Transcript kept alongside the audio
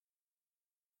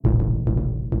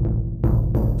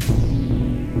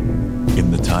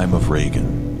time of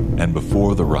Reagan, and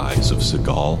before the rise of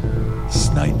Seagal,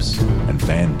 Snipes, and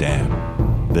Van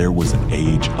Damme, there was an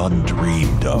age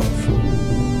undreamed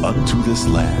of. Unto this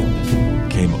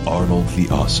land came Arnold the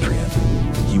Austrian.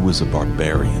 He was a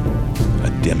barbarian, a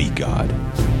demigod,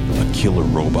 a killer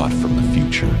robot from the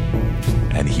future,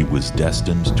 and he was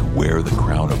destined to wear the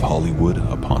crown of Hollywood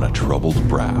upon a troubled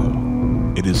brow.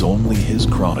 It is only his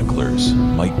chroniclers,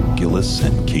 Mike Gillis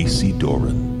and Casey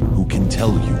Doran, who can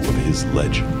tell you of his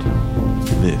legend.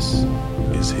 This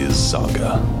is his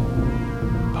saga.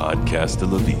 Podcast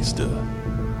La Vista,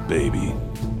 baby.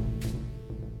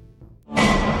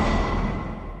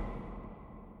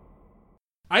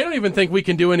 I don't even think we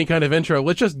can do any kind of intro.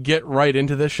 Let's just get right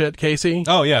into this shit, Casey.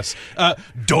 Oh, yes.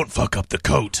 Don't fuck up the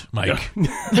coat, Mike.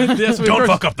 Yes, Don't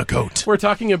fuck up the coat. We're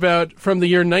talking about, from the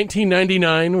year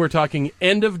 1999, we're talking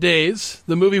End of Days,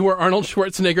 the movie where Arnold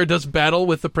Schwarzenegger does battle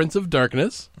with the Prince of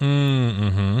Darkness.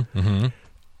 Oh,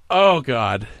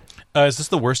 God. Is this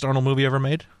the worst Arnold movie ever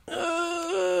made?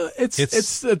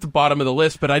 It's at the bottom of the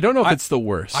list, but I don't know if it's the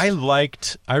worst. I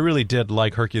really did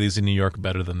like Hercules in New York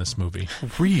better than this movie.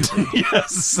 Really?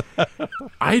 Yes.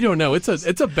 I don't know. It's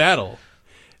a battle.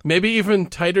 Maybe even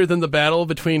tighter than the battle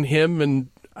between him and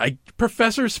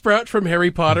Professor Sprout from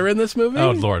Harry Potter in this movie. Oh,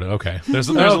 Lord. Okay. There's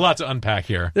a lot to unpack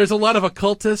here. There's a lot of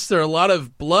occultists. There are a lot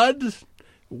of blood.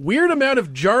 Weird amount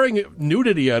of jarring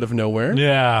nudity out of nowhere.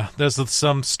 Yeah, there's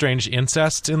some strange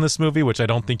incest in this movie, which I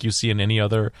don't think you see in any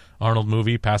other Arnold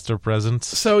movie, past or present.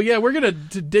 So, yeah, we're going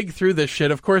to dig through this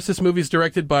shit. Of course, this movie's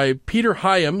directed by Peter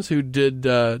Hyams, who did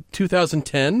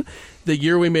 2010, The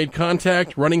Year We Made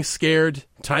Contact, Running Scared,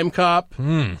 Time Cop,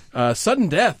 Sudden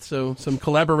Death, so some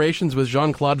collaborations with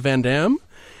Jean-Claude Van Damme.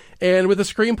 And with a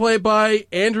screenplay by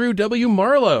Andrew W.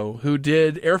 Marlowe, who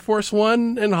did Air Force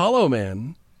One and Hollow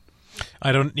Man.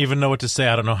 I don't even know what to say.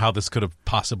 I don't know how this could have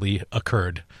possibly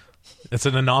occurred. It's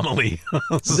an anomaly.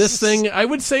 This thing, I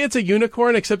would say it's a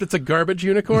unicorn, except it's a garbage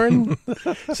unicorn.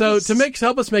 So to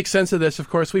help us make sense of this, of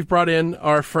course, we've brought in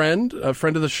our friend, a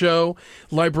friend of the show,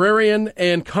 librarian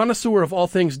and connoisseur of all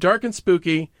things dark and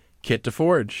spooky, Kit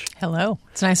DeForge. Hello.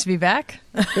 It's nice to be back.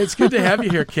 It's good to have you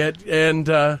here, Kit. And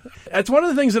it's one of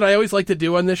the things that I always like to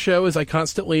do on this show is I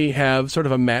constantly have sort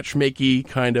of a matchmaking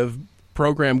kind of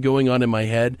program going on in my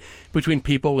head between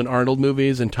people and Arnold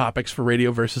movies and topics for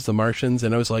Radio versus the Martians,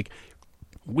 and I was like,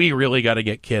 we really got to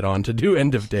get Kit on to do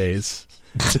End of Days.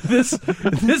 This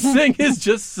thing is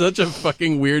just such a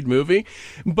fucking weird movie,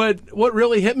 but what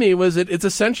really hit me was it's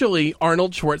essentially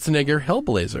Arnold Schwarzenegger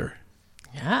Hellblazer.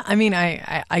 Yeah, I mean,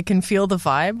 I can feel the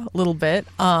vibe a little bit.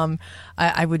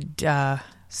 I would... I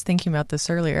was thinking about this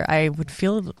earlier. I would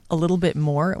feel a little bit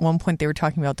more. At one point, they were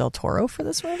talking about Del Toro for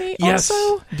this movie. Yes,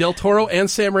 also. Del Toro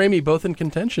and Sam Raimi both in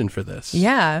contention for this.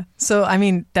 Yeah, so I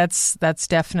mean, that's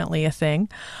definitely a thing.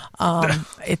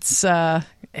 It's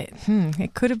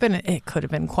it could have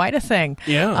been quite a thing.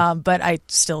 Yeah, but I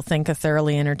still think a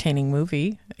thoroughly entertaining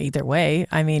movie. Either way,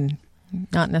 I mean.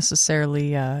 Not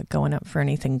necessarily going up for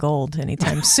anything gold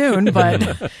anytime soon,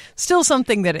 but still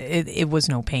something that it was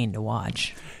no pain to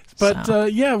watch. But so.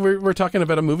 Yeah, we're talking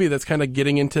about a movie that's kind of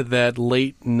getting into that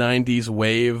late 90s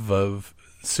wave of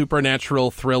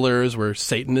supernatural thrillers where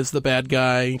Satan is the bad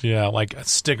guy. Yeah, like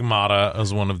Stigmata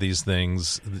is one of these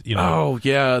things. You know. Oh,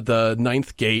 yeah, the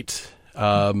Ninth Gate.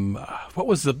 What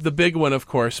was the big one, of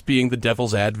course, being The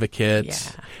Devil's Advocate.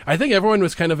 Yeah. I think everyone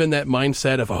was kind of in that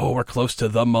mindset of, we're close to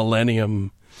the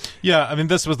millennium. Yeah, I mean,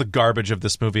 this was the garbage of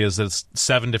this movie, is that it's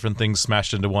 7 different things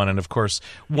smashed into one, and of course,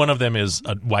 one of them is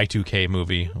a Y2K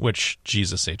movie, which,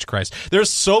 Jesus H. Christ.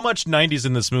 There's so much 90s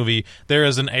in this movie. There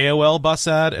is an AOL bus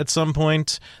ad at some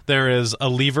point. There is a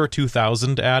Lever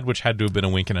 2000 ad, which had to have been a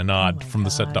wink and a nod from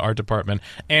the set to art department,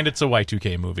 and it's a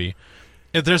Y2K movie.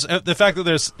 There's the fact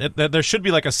that there should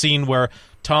be like a scene where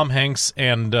Tom Hanks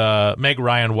and Meg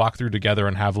Ryan walk through together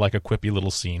and have like a quippy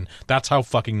little scene. That's how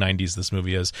fucking 90s this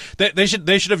movie is. They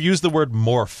should have used the word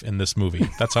morph in this movie.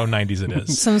 That's how 90s it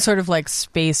is. Some sort of like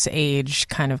space age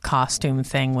kind of costume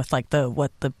thing with like the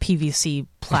PVC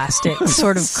plastic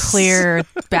sort of clear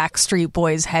Backstreet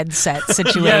Boys headset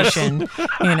situation. Yes.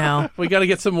 You know, we got to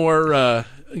get some more.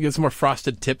 Get some more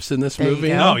frosted tips in this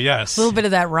movie. Oh, yes. A little bit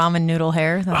of that ramen noodle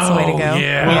hair. That's the way to go.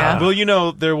 Yeah. Well, you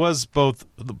know, there was both...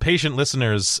 The patient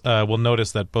listeners will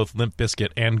notice that both Limp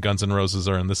Bizkit and Guns N' Roses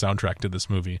are in the soundtrack to this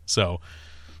movie. So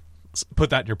put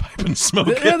that in your pipe and smoke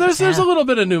it. Yeah, there's a little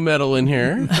bit of new metal in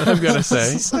here, I've got to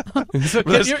say.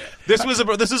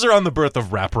 This is around the birth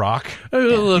of rap rock. A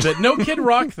little bit. No Kid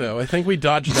Rock, though. I think we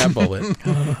dodged that bullet.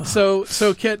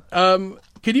 So Kit...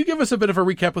 Could you give us a bit of a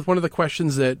recap with one of the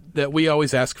questions that we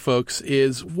always ask folks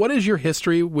is, what is your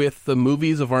history with the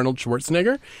movies of Arnold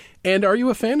Schwarzenegger, and are you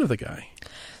a fan of the guy?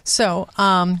 So,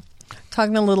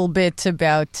 talking a little bit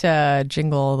about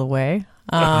Jingle All the Way.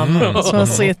 It's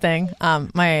mostly a thing.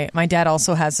 My dad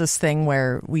also has this thing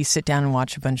where we sit down and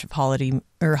watch a bunch of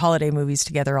holiday movies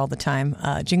together all the time.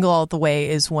 Jingle All the Way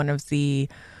is one of the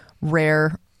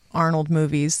rare Arnold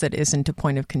movies that isn't a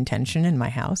point of contention in my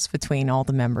house between all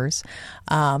the members.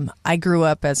 I grew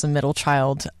up as a middle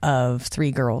child of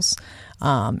 3 girls,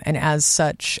 and as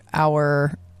such,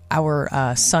 our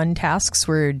son tasks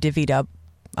were divvied up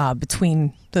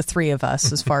between the 3 of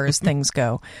us as far as things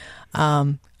go.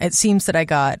 It seems that I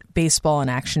got baseball and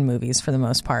action movies for the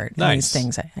most part. Nice. These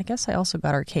things. I guess I also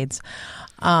got arcades.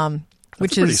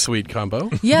 Which is a pretty sweet combo.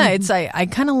 Yeah, I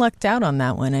kind of lucked out on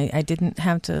that one. I didn't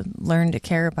have to learn to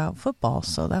care about football,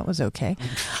 so that was okay.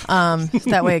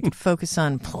 That way I could focus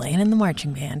on playing in the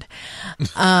marching band,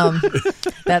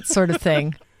 that sort of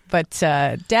thing. But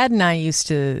Dad and I used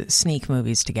to sneak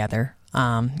movies together.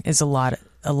 Is a lot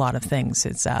of things.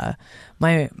 It's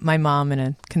my mom in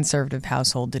a conservative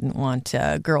household didn't want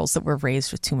girls that were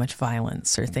raised with too much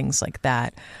violence or things like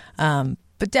that.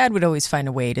 But Dad would always find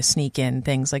a way to sneak in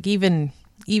things like even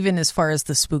as far as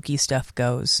the spooky stuff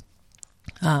goes.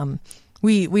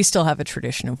 We still have a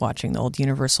tradition of watching the old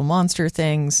Universal Monster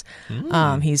things.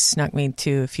 He's snuck me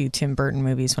to a few Tim Burton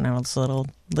movies when I was a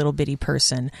little bitty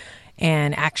person,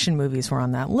 and action movies were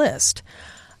on that list.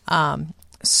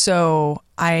 So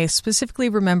I specifically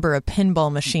remember a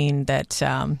pinball machine that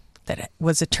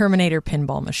was a Terminator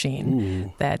pinball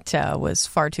machine that was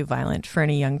far too violent for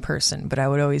any young person, but I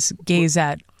would always gaze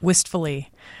at wistfully.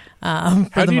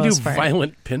 How do you do part.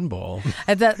 violent pinball?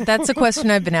 That's a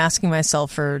question I've been asking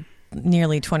myself for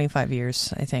nearly 25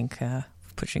 years, I think,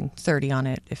 pushing 30 on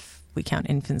it if we count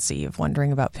infancy of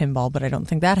wondering about pinball, but I don't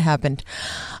think that happened.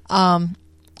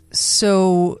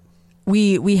 So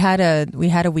we had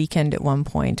a weekend at one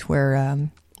point where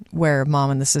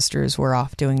Mom and the sisters were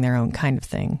off doing their own kind of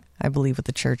thing, I believe with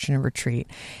the church and a retreat.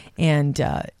 And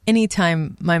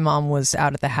anytime my mom was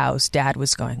out of the house, Dad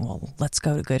was going, well, let's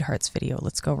go to Good Hearts Video.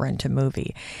 Let's go rent a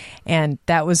movie. And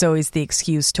that was always the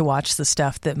excuse to watch the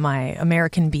stuff that my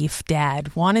American Beef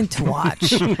dad wanted to watch,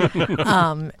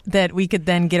 that we could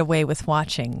then get away with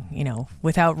watching,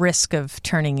 without risk of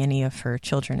turning any of her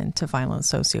children into violent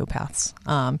sociopaths.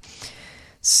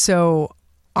 So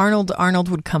Arnold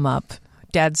would come up.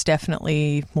 Dad's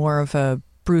definitely more of a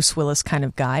Bruce Willis kind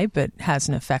of guy, but has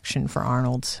an affection for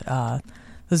Arnold.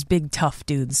 Those big, tough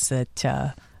dudes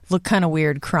that look kind of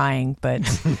weird crying, but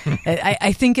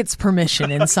I think it's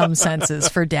permission in some senses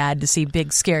for Dad to see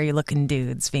big, scary-looking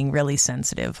dudes being really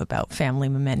sensitive about family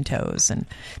mementos and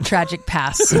tragic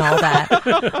pasts and all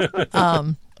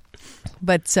that.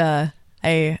 But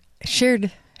I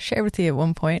shared with you at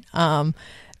one point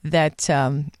that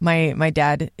my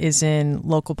dad is in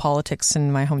local politics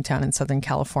in my hometown in Southern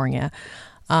California.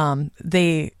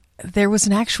 There was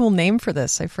an actual name for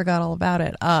this. I forgot all about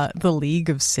it. The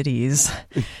League of Cities,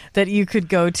 that you could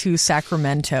go to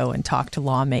Sacramento and talk to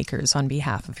lawmakers on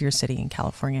behalf of your city in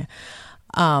California.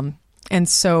 And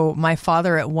so my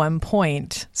father at one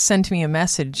point sent me a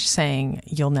message saying,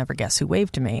 "You'll never guess who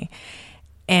waved to me."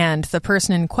 And the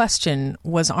person in question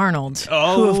was Arnold,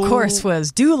 who, of course,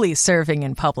 was duly serving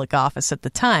in public office at the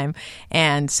time,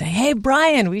 and saying, "Hey,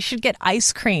 Brian, we should get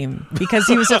ice cream," because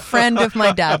he was a friend of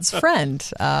my dad's friend,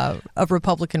 a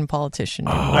Republican politician.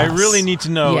 I really need to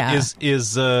know, Yeah.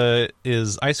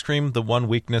 is ice cream the one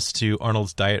weakness to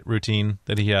Arnold's diet routine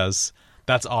that he has?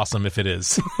 That's awesome if it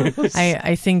is.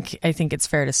 I think it's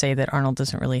fair to say that Arnold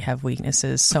doesn't really have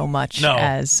weaknesses so much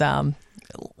as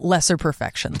lesser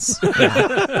perfections.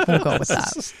 Yeah, we'll go with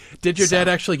that. Did your dad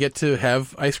actually get to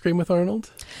have ice cream with Arnold?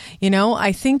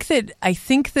 I think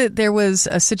that there was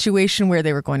a situation where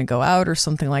they were going to go out or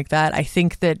something like that. I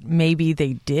think that maybe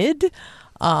they did.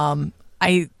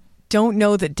 I don't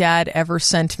know that Dad ever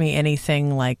sent me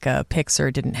anything like pics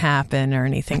or didn't happen or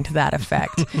anything to that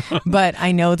effect. But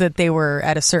I know that they were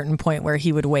at a certain point where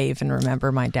he would wave and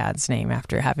remember my dad's name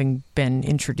after having been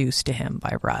introduced to him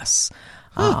by Russ.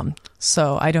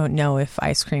 So I don't know if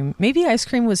maybe ice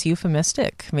cream was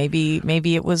euphemistic. Maybe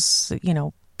it was,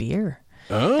 beer.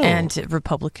 Oh. And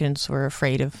Republicans were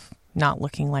afraid of not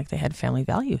looking like they had family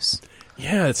values.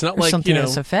 Yeah, it's not Or like, something to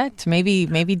this effect. Maybe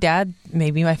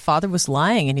my father was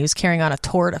lying and he was carrying on a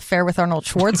torrid affair with Arnold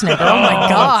Schwarzenegger. Oh my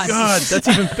God. God, that's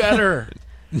even better.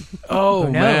 Oh,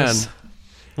 Who man. knows?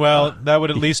 Well, that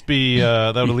would at least be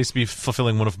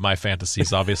fulfilling one of my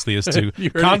fantasies. Obviously, is to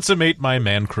consummate my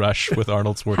man crush with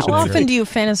Arnold Schwarzenegger. How often do you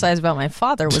fantasize about my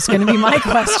father? Was going to be my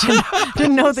question.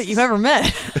 Didn't know that you ever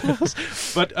met.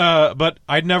 But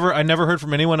I never heard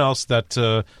from anyone else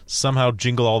that somehow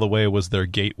Jingle All the Way was their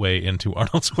gateway into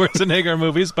Arnold Schwarzenegger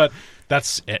movies. But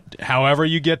that's it. However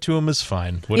you get to him is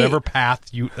fine. Whatever path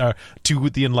you to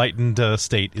the enlightened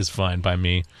state is fine by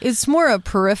me. It's more a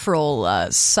peripheral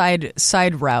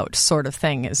side route sort of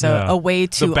thing. It's a way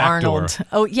to Arnold. Door.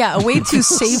 Oh yeah, a way to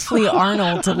safely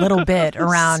Arnold a little bit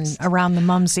around the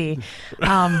mumsy,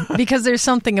 because there's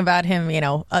something about him,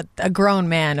 a grown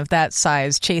man of that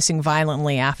size chasing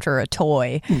violently after a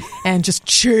toy, and just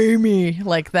Jamie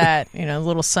like that.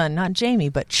 Little son, not Jamie,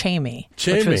 but Chamey,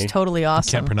 which was totally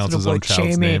awesome. Can't pronounce his own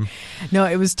child's name. No,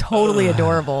 it was totally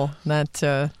adorable. That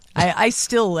I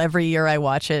still every year I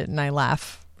watch it and I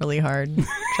laugh really hard.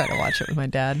 Try to watch it with my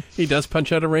dad. He does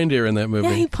punch out a reindeer in that movie.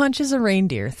 Yeah, he punches a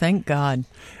reindeer. Thank God.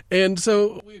 And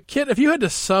so, Kit, if you had to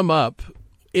sum up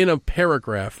in a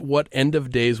paragraph what End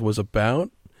of Days was about,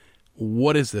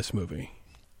 what is this movie?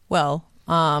 Well,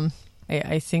 I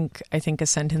think a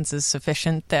sentence is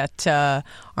sufficient that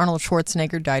Arnold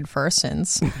Schwarzenegger died for our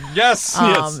sins. Yes,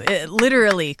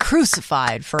 Literally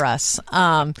crucified for us.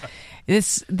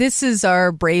 This is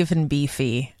our brave and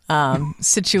beefy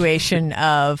situation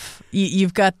of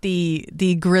you've got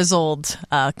the grizzled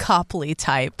Copley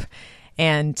type,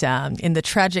 and in the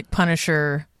tragic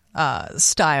Punisher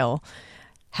style,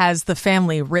 has the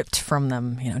family ripped from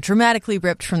them, dramatically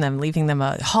ripped from them, leaving them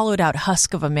a hollowed out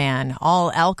husk of a man, all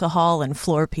alcohol and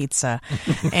floor pizza.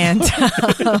 And,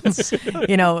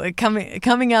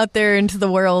 coming out there into the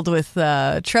world with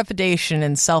trepidation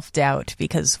and self-doubt,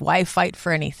 because why fight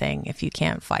for anything if you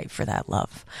can't fight for that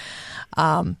love?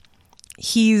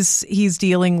 He's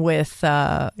dealing with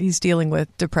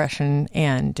depression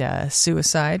and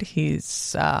suicide.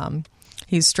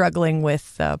 He's struggling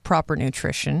with proper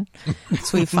nutrition,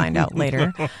 as we find out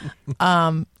later.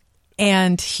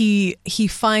 And he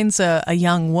finds a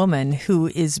young woman who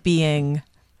is being,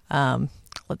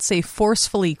 let's say,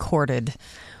 forcefully courted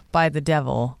by the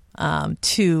devil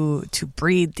to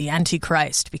breed the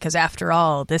Antichrist, because after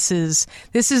all, this is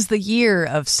the year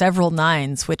of several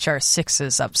nines, which are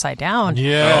sixes upside down.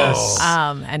 Yes,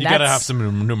 and you got to have some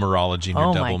numerology in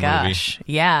your devil movie. Oh my gosh,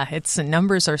 yeah,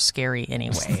 numbers are scary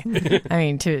anyway. I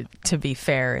mean, to be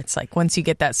fair, it's like once you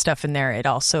get that stuff in there, it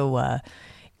also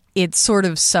it sort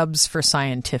of subs for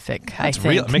scientific. I think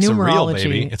real. It makes numerology. It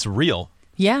real, baby. It's real.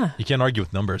 Yeah, you can't argue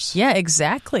with numbers. Yeah,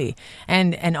 exactly.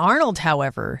 And Arnold,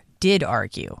 however, did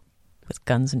argue with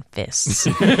guns and fists.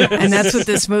 And that's what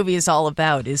this movie is all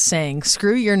about, is saying,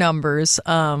 screw your numbers.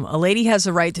 A lady has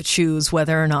a right to choose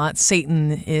whether or not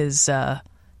Satan is a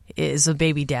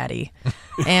baby daddy.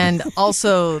 And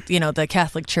also, the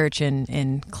Catholic Church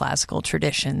in classical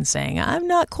tradition saying, I'm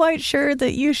not quite sure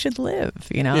that you should live.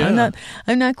 Yeah.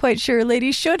 I'm not quite sure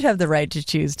ladies should have the right to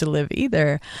choose to live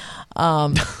either.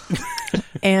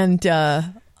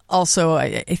 Also,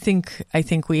 I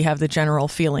think we have the general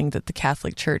feeling that the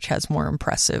Catholic Church has more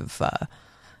impressive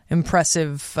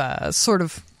sort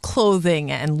of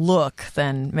clothing and look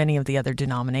than many of the other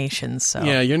denominations. So.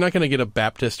 Yeah, you're not going to get a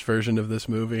Baptist version of this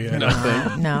movie, I don't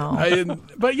think. No.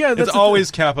 But yeah, it's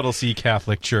always capital C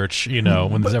Catholic Church,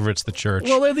 whenever it's the church.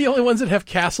 Well, they're the only ones that have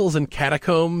castles and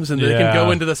catacombs, and they can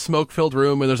go into the smoke-filled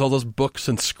room, and there's all those books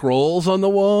and scrolls on the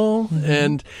wall,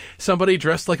 and somebody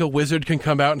dressed like a wizard can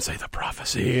come out and say the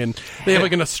prophecy, and they have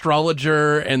like an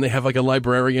astrologer, and they have like a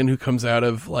librarian who comes out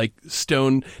of like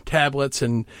stone tablets,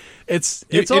 and it's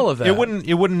all of that. It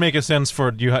wouldn't make a sense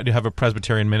for you to have a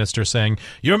Presbyterian minister saying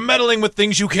you're meddling with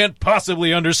things you can't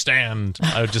possibly understand.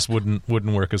 It just wouldn't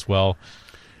work as well.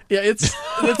 Yeah,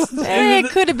 it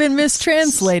could have been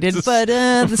mistranslated, but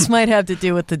this might have to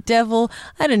do with the devil.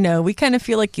 I don't know. We kind of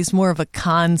feel like he's more of a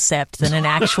concept than an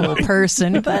actual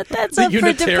person, but that's up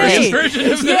for debate.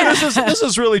 This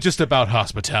is really just about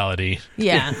hospitality.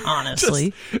 Yeah,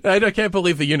 honestly. I can't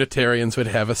believe the Unitarians would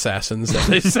have assassins that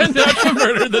they send out to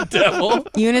murder the devil.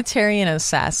 Unitarian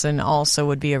Assassin also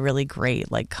would be a really great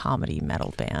comedy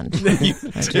metal band. I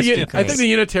think the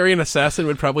Unitarian Assassin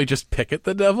would probably just pick at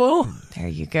the devil. There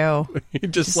you go.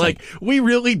 Just we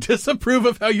really disapprove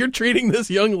of how you're treating this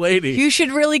young lady. You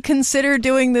should really consider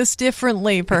doing this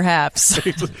differently, perhaps.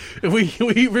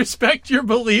 we respect your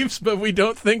beliefs, but we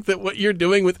don't think that what you're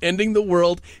doing with ending the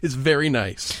world is very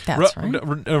nice. That's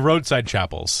right. Roadside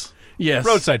chapels. Yes.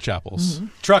 Roadside chapels. Mm-hmm.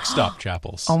 Truck stop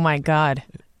chapels. Oh, my God.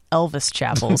 Elvis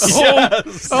chapels.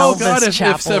 Oh God! If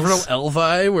chapels. several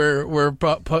Elvi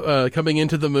were coming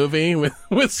into the movie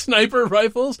with sniper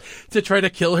rifles to try to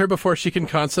kill her before she can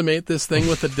consummate this thing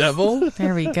with the devil.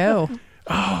 There we go.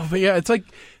 Oh, but yeah, it's like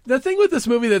the thing with this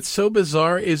movie that's so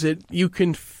bizarre is you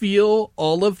can feel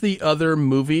all of the other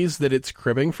movies that it's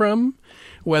cribbing from,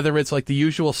 whether it's like The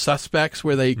Usual Suspects,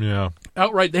 where they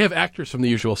outright, they have actors from The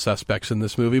Usual Suspects in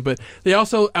this movie, but they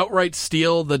also outright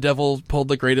steal the devil pulled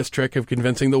the greatest trick of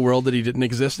convincing the world that he didn't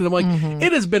exist. And I'm like,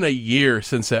 it has been a year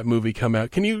since that movie come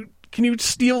out. Can you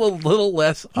steal a little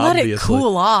less obviously? Let it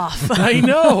cool off. I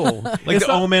know. Like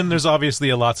The Omen, there's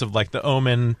obviously lots of like The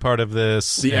Omen part of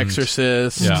this. The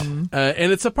Exorcist. Yeah.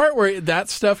 And it's a part where that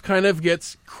stuff kind of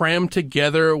gets crammed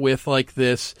together with like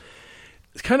this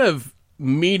kind of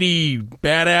meaty,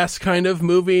 badass kind of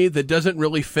movie that doesn't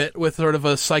really fit with sort of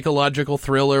a psychological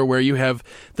thriller where you have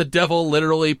the devil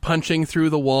literally punching through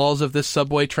the walls of this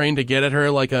subway train to get at her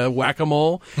like a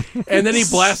whack-a-mole. And then he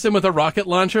blasts him with a rocket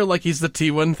launcher like he's the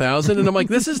T-1000. And I'm like,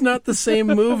 this is not the same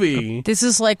movie. This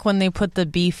is like when they put the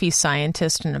beefy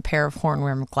scientist in a pair of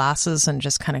horn-rimmed glasses and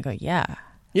just kind of go, yeah.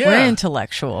 We're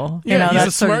intellectual. Yeah, he's that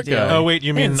a sort smart of deal. guy. Oh, wait,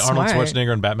 you mean It's Arnold smart.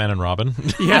 Schwarzenegger and Batman and Robin?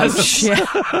 Yes.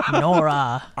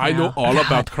 Nora. I know all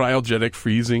about cryogenic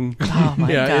freezing. Oh, my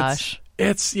Yeah, gosh.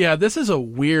 It's this is a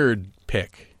weird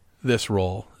pick, this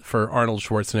role for Arnold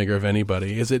Schwarzenegger of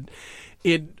anybody.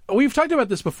 We've talked about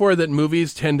this before, that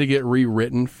movies tend to get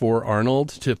rewritten for Arnold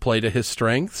to play to his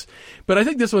strengths, but I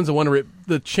think this one's the one where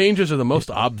the changes are the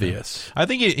most obvious. I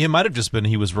think it might have just been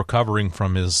he was recovering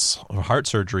from his heart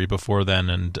surgery before then,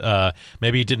 and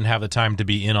maybe he didn't have the time to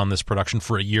be in on this production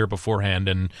for a year beforehand,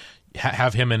 and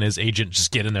have him and his agent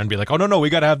just get in there and be like, oh, no, we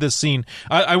got to have this scene.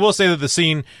 I will say that the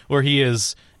scene where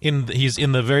he's in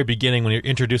the very beginning when you're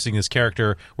introducing his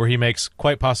character, where he makes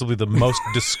quite possibly the most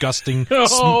disgusting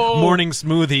morning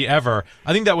smoothie ever.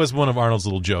 I think that was one of Arnold's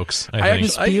little jokes. I think.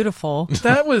 It's beautiful.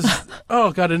 That was,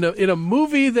 oh God, in a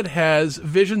movie that has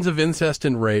visions of incest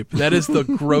and rape, that is the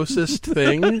grossest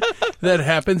thing that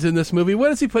happens in this movie. What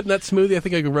does he put in that smoothie? I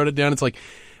think I wrote it down. It's like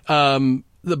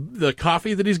the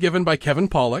coffee that he's given by Kevin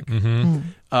Pollak,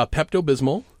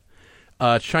 Pepto-Bismol,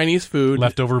 Chinese food,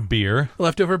 leftover beer,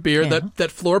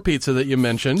 that floor pizza that you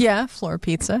mentioned. Yeah, floor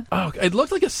pizza. Oh, it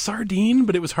looked like a sardine,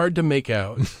 but it was hard to make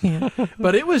out. Yeah.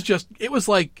 But it was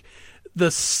like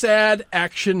the sad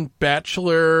action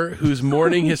bachelor who's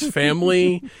mourning his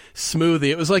family smoothie.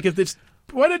 It was like,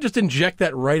 why not just inject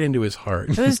that right into his heart?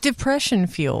 It was depression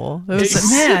fuel. It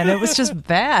was just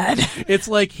bad. It's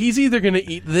like he's either going to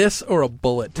eat this or a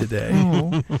bullet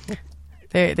today.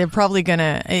 They're probably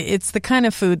gonna. It's the kind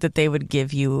of food that they would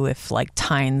give you if like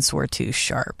tines were too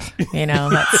sharp,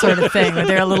 that sort of thing. Where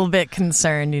they're a little bit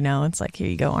concerned, It's like, here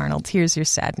you go, Arnold. Here's your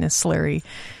sadness slurry.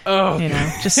 Oh,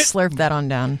 just slurp that on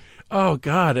down. Oh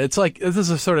God, it's like this is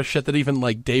the sort of shit that even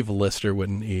like Dave Lister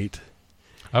wouldn't eat.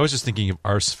 I was just thinking of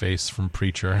Arseface from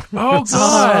Preacher. Oh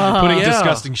God, putting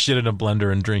disgusting shit in a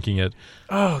blender and drinking it.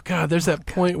 Oh God, there's that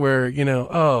point where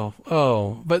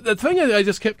But the thing I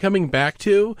just kept coming back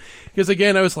to, because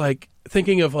again I was like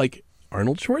thinking of like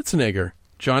Arnold Schwarzenegger,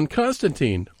 John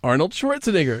Constantine, Arnold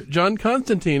Schwarzenegger, John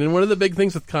Constantine, and one of the big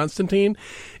things with Constantine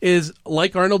is,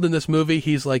 like Arnold in this movie,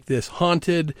 he's like this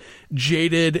haunted,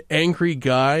 jaded, angry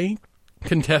guy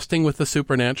contesting with the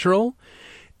supernatural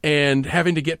and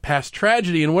having to get past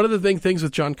tragedy. And one of the big things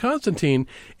with John Constantine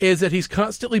is that he's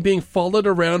constantly being followed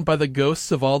around by the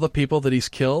ghosts of all the people that he's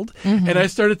killed. Mm-hmm. And I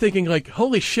started thinking, like,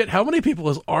 holy shit, how many people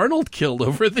has Arnold killed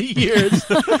over the years?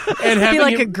 And it'd be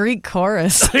like a Greek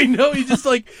chorus. I know, he just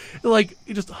like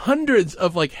just hundreds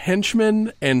of like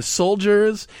henchmen and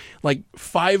soldiers, like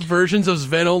 5 versions of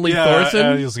Sven Ole Thorsen.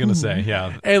 I was gonna say,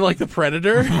 yeah, and like the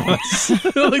Predator, like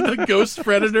the ghost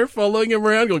Predator following him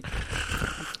around, going.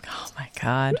 My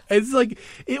God. It's like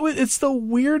it's the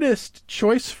weirdest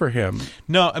choice for him.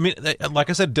 No, I mean, like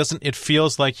I said, it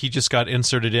feels like he just got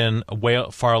inserted in way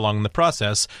far along in the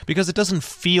process, because it doesn't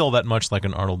feel that much like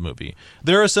an Arnold movie.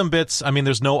 There are some bits, I mean,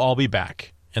 there's no I'll be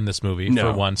back in this movie,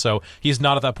 for one, so he's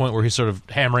not at that point where he's sort of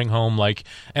hammering home, like,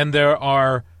 and there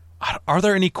are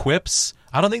there any quips?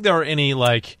 I don't think there are any,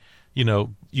 like,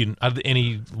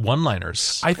 any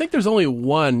one-liners. I think there's only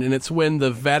one, and it's when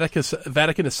the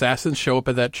Vatican assassins show up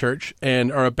at that church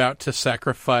and are about to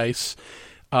sacrifice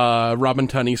Robin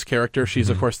Tunney's character. She's,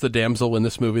 of course, the damsel in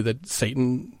this movie that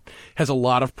Satan has a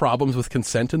lot of problems with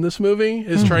consent in this movie,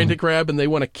 is trying to grab, and they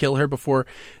want to kill her before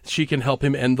she can help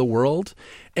him end the world.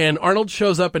 And Arnold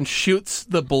shows up and shoots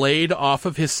the blade off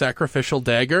of his sacrificial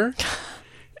dagger.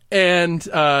 And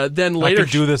then later, I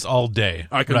could do this all day.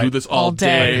 I could right? do this all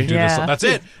day. Do Yeah. this. That's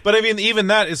it. But I mean, even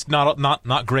that is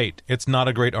not great. It's not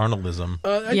a great Arnoldism.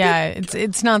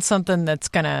 It's not something that's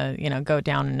gonna go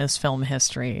down in his film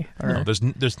history. Or... No,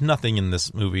 there's nothing in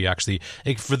this movie actually.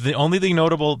 For the only thing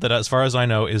notable that, as far as I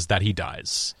know, is that he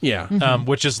dies. Yeah.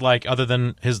 Which is like, other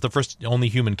than the only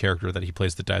human character that he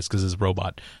plays that dies, because his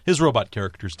robot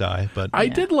characters die. But I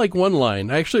did like one line.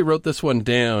 I actually wrote this one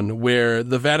down where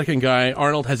the Vatican guy,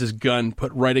 Arnold, has his gun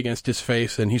put right against his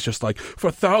face, and he's just like, "For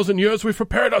 1,000 years we've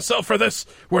prepared ourselves for this.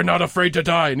 We're not afraid to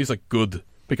die." And he's like, "Good,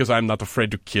 because I'm not afraid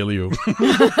to kill you."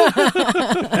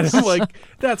 And I'm like,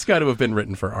 that's got to have been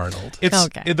written for Arnold.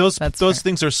 Those fair.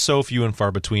 things are so few and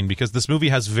far between, because this movie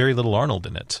has very little Arnold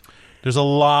in it. There's a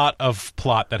lot of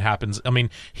plot that happens. I mean,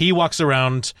 he walks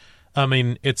around. I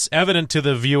mean, it's evident to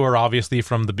the viewer, obviously,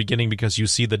 from the beginning, because you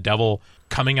see the devil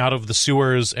coming out of the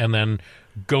sewers and then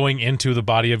going into the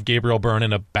body of Gabriel Byrne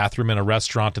in a bathroom in a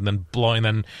restaurant, and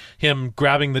then him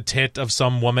grabbing the tit of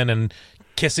some woman and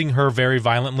kissing her very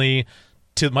violently,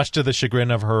 much to the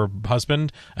chagrin of her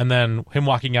husband, and then him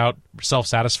walking out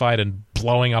self-satisfied and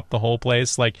blowing up the whole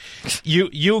place. Like,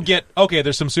 you get, okay,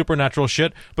 there's some supernatural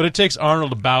shit, but it takes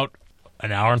Arnold about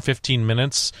an hour and 15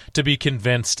 minutes to be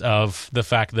convinced of the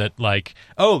fact that, like,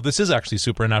 oh, this is actually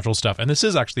supernatural stuff, and this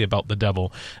is actually about the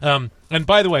devil. And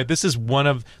by the way,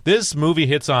 this movie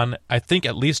hits on, I think,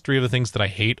 at least 3 of the things that I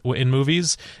hate in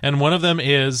movies, and one of them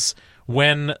is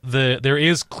when there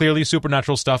is clearly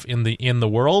supernatural stuff in the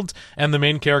world, and the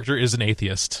main character is an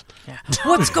atheist. Yeah.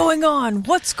 What's going on?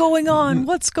 What's going on?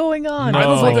 What's going on? I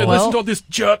was like, well, listen to all this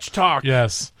church talk.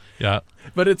 Yes. Yeah.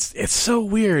 But it's so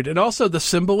weird. And also the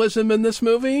symbolism in this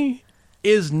movie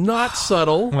is not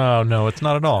subtle. Oh, no, it's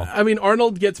not at all. I mean,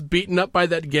 Arnold gets beaten up by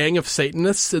that gang of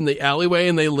Satanists in the alleyway,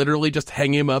 and they literally just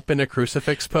hang him up in a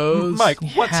crucifix pose. Mike,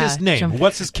 what's his name?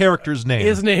 What's his character's name?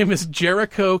 His name is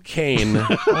Jericho Kane.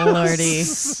 Lordy.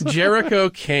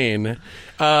 Jericho Kane.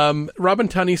 Robin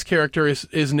Tunney's character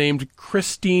is named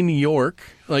Christine York,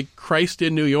 like Christ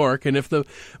in New York. And if the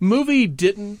movie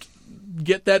didn't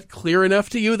get that clear enough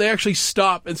to you, they actually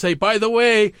stop and say, by the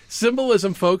way,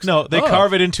 symbolism, folks. No, they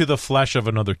carve it into the flesh of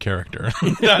another character.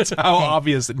 That's how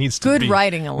obvious it needs to be. Good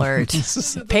writing alert.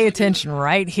 Pay attention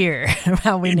right here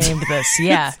how we named this.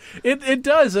 Yeah. It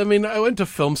does. I mean, I went to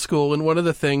film school, and one of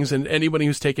the things, and anybody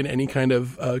who's taken any kind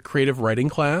of creative writing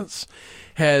class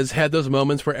has had those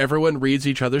moments where everyone reads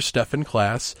each other's stuff in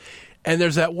class, and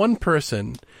there's that one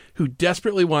person who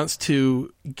desperately wants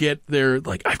to get their,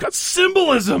 like, I've got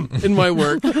symbolism in my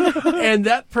work. And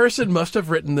that person must have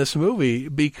written this movie,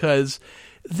 because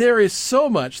there is so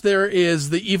much. There is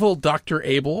the evil Dr.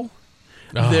 Abel.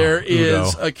 There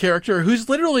is Udo. a character who's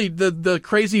literally the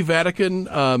crazy Vatican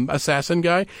assassin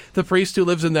guy, the priest who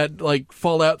lives in that, like,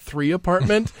 Fallout 3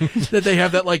 apartment that they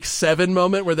have that, like, 7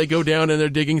 moment where they go down and they're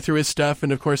digging through his stuff,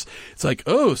 and of course it's like,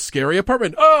 oh, scary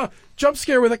apartment. Oh, jump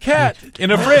scare with a cat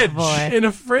In a fridge. boy. in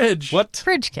a fridge. What?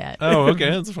 Fridge cat. Oh,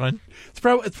 okay, that's fine. It's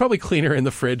probably cleaner in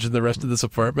the fridge than the rest of this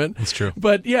apartment. That's true.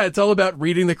 But yeah, it's all about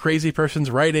reading the crazy person's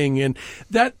writing, and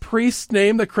that priest's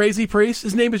name, the crazy priest,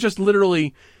 his name is just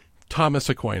literally Thomas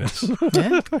Aquinas.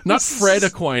 Not Fred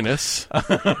Aquinas.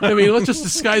 I mean, let's just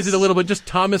disguise it a little bit. Just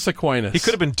Thomas Aquinas. He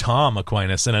could have been Tom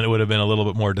Aquinas, and it would have been a little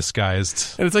bit more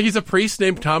disguised. And it's like he's a priest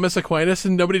named Thomas Aquinas,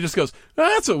 and nobody just goes, oh,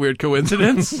 that's a weird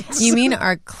coincidence. You mean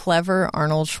our clever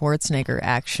Arnold Schwarzenegger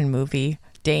action movie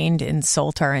deigned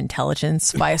insult our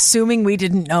intelligence by assuming we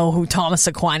didn't know who Thomas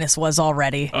Aquinas was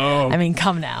already? Oh. I mean,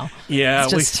 come now. Yeah,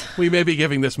 It's just- we may be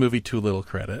giving this movie too little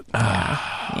credit.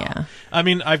 Yeah. I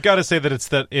mean, I've got to say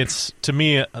that it's to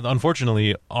me,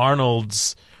 unfortunately,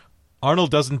 Arnold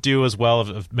doesn't do as well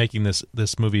of making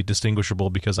this movie distinguishable,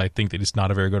 because I think that it's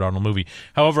not a very good Arnold movie.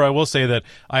 However, I will say that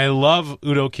I love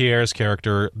Udo Kier's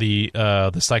character, the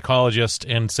psychologist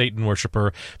and Satan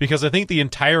worshiper, because I think the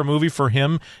entire movie for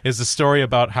him is the story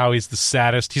about how he's the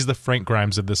saddest. He's the Frank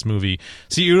Grimes of this movie.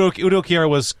 See, Udo Kier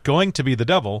was going to be the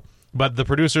devil, but the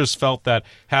producers felt that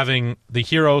having the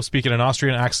hero speak in an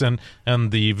Austrian accent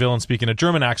and the villain speak in a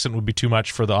German accent would be too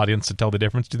much for the audience to tell the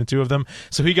difference between the two of them.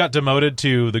 So he got demoted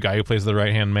to the guy who plays the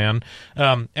right-hand man.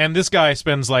 And this guy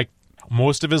spends, like,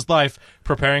 most of his life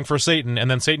preparing for Satan, and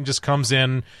then Satan just comes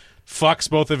in, fucks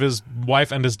both of his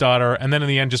wife and his daughter, and then in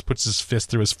the end just puts his fist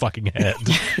through his fucking head.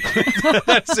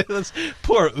 That's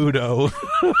poor Udo.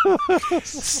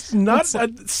 Not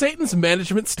Satan's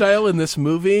management style in this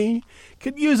movie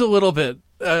could use a little bit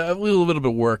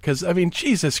of work, because I mean,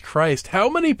 Jesus Christ, how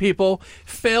many people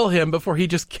fail him before he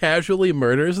just casually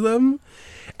murders them?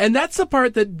 And that's the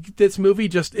part that this movie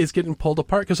just is getting pulled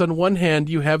apart, because on one hand,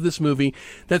 you have this movie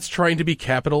that's trying to be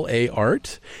capital A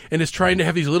art and is trying to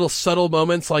have these little subtle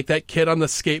moments like that kid on the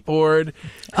skateboard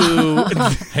who...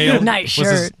 Hail, Nice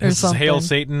shirt or his something. Hail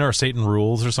Satan or Satan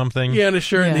Rules or something. Yeah, in a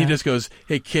shirt, and he Yeah. just goes,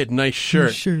 "Hey kid, nice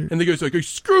shirt." shirt. And the guy's like, "Hey,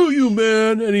 screw you,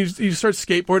 man!" And he starts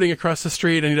skateboarding across the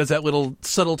street, and he does that little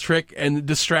subtle trick and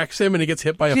distracts him, and he gets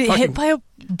hit by a Get fucking hit by a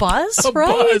bus, a right?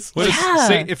 bus. What is-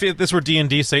 Yeah. if this were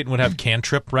D&D, Satan would have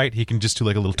cantrip, right? He can just do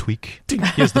like a little tweak. He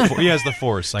has the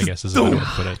force, I guess, is the way I would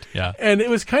put it. Yeah. And it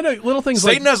was kind of little things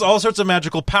Satan like has all sorts of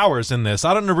magical powers in this.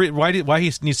 I don't know why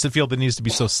he needs to feel that he needs to be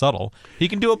so subtle. He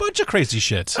can do a bunch of crazy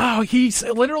shit. oh, he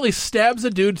literally stabs a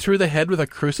dude through the head with a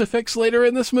crucifix later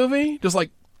in this movie, just like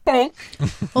bonk.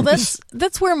 Well,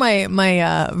 that's where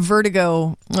my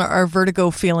vertigo, our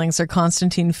vertigo feelings, or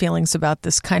Constantine feelings about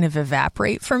this kind of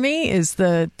evaporate for me. Is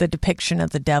the depiction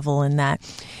of the devil in that?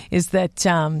 Is that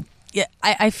yeah,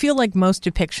 I feel like most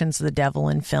depictions of the devil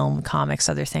in film, comics,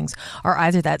 other things are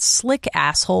either that slick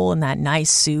asshole in that nice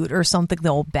suit or something, the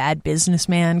old bad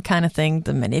businessman kind of thing,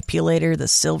 the manipulator, the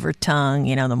silver tongue,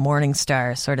 the morning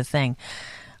star sort of thing.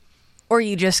 Or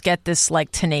you just get this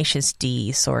like Tenacious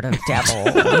D sort of devil.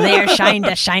 There shined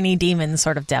a shiny demon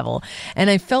sort of devil. And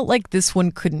I felt like this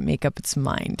one couldn't make up its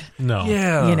mind. No.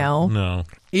 Yeah. No.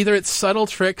 Either it's subtle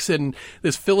tricks and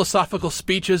this philosophical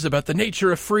speeches about the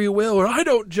nature of free will, or I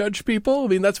don't judge people. I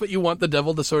mean, that's what you want the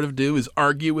devil to sort of do, is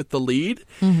argue with the lead.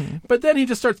 Mm-hmm. But then he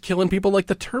just starts killing people like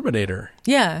the Terminator.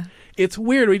 Yeah. It's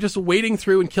weird. He's just wading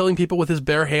through and killing people with his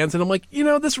bare hands. And I'm like,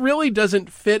 this really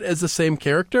doesn't fit as the same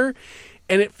character.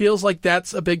 And it feels like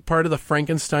that's a big part of the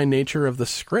Frankenstein nature of the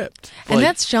script. And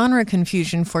that's genre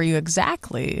confusion for you,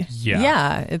 exactly. Yeah.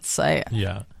 Yeah. It's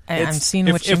Yeah. I'm seeing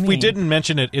what you If mean. we didn't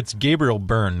mention it, it's Gabriel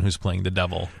Byrne who's playing the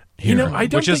devil here. I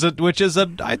don't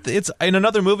it's in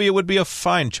another movie it would be a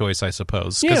fine choice, I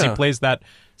suppose, because he Yeah. plays that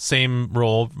same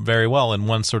role very well in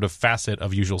one sort of facet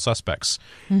of Usual Suspects,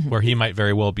 where he might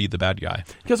very well be the bad guy.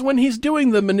 Because when he's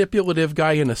doing the manipulative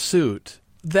guy in a suit,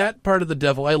 that part of the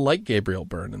devil, I like Gabriel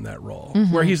Byrne in that role,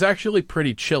 where he's actually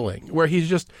pretty chilling, where he's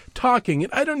just talking,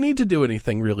 and I don't need to do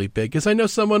anything really big, because I know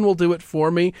someone will do it for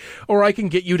me, or I can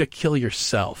get you to kill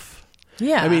yourself.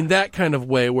 Yeah. I mean, that kind of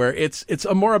way where it's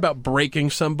more about breaking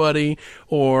somebody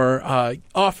or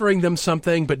offering them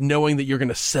something, but knowing that you're going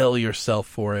to sell yourself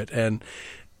for it. And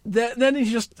then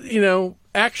he's just,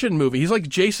 action movie. He's like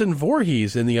Jason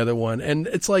Voorhees in the other one. And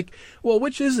it's like, well,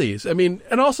 which is these? I mean,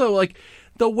 and also like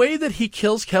the way that he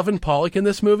kills Kevin Pollak in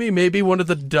this movie may be one of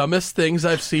the dumbest things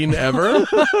I've seen ever.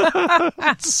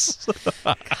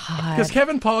 Because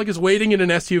Kevin Pollak is waiting in an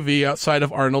SUV outside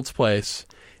of Arnold's place,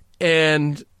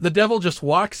 and the devil just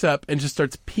walks up and just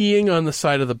starts peeing on the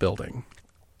side of the building.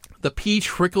 The pee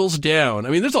trickles down. I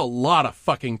mean, there's a lot of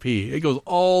fucking pee. It goes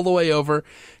all the way over,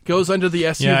 goes under the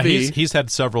SUV. Yeah, he's had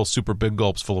several super big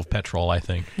gulps full of petrol, I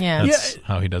think. Yeah. That's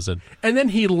how he does it. And then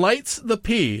he lights the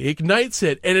pee, ignites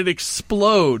it, and it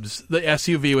explodes the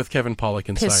SUV with Kevin Pollak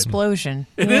inside. Pissplosion.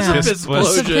 It is a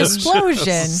pissplosion. It's a pissplosion.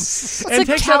 It's And like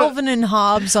takes out Calvin and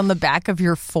Hobbes on the back of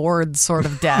your Ford sort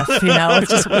of death,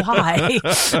 It's just why?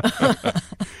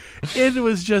 It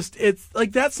was just, it's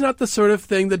like, that's not the sort of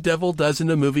thing the devil does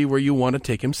in a movie where you want to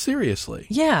take him seriously.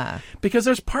 Yeah. Because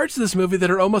there's parts of this movie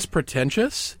that are almost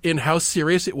pretentious in how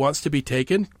serious it wants to be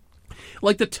taken.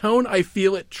 Like the tone I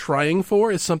feel it trying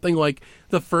for is something like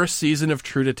the first season of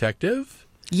True Detective.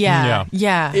 Yeah.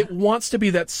 It wants to be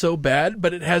that so bad,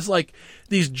 but it has like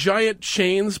these giant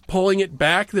chains pulling it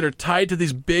back that are tied to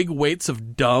these big weights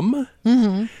of dumb.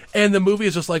 Mm-hmm. And the movie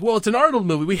is just like, well, it's an Arnold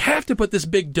movie. We have to put this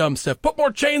big dumb stuff. Put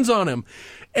more chains on him.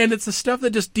 And it's the stuff that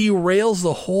just derails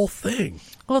the whole thing.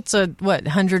 Well, it's a,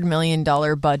 $100 million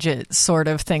budget sort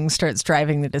of thing starts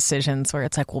driving the decisions where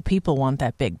it's like, well, people want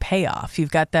that big payoff.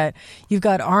 You've got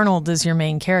Arnold as your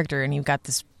main character, and you've got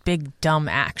this big dumb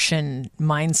action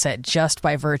mindset just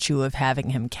by virtue of having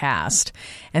him cast.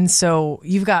 And so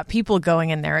you've got people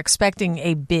going in there expecting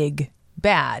a big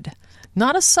bad,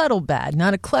 not a subtle bad,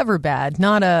 not a clever bad,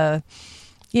 not a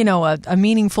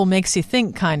meaningful makes you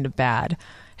think kind of bad.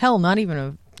 Hell, not even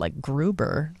a like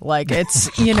Gruber. Like it's,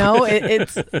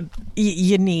 it's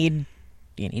you need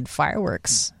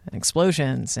fireworks and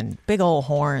explosions and big old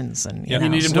horns and You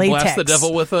need him to latex. blast the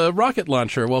devil with a rocket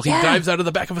launcher while he dives out of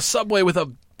the back of a subway with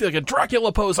a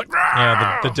Dracula pose. Like,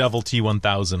 yeah, the devil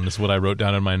T-1000 is what I wrote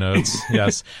down in my notes.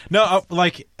 Yes. No,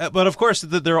 but of course,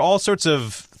 there are all sorts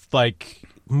of like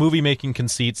movie making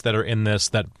conceits that are in this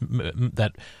that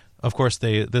of course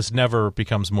this never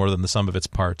becomes more than the sum of its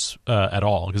parts at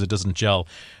all, because it doesn't gel.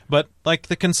 But like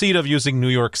the conceit of using New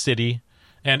York City,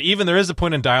 and even there is a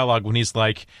point in dialogue when he's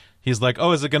like, he's like,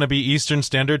 oh, is it going to be Eastern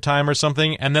Standard Time or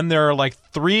something? And then there are like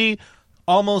 3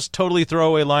 almost totally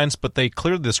throwaway lines, but they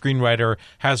clearly, the screenwriter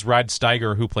has Rod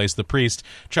Steiger, who plays the priest,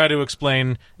 try to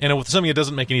explain, with something that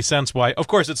doesn't make any sense, why, of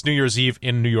course, it's New Year's Eve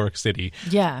in New York City.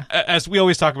 Yeah. As we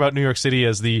always talk about New York City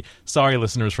as the, sorry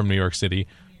listeners from New York City,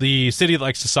 the city that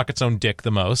likes to suck its own dick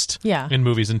the most in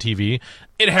movies and TV.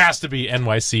 It has to be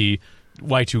NYC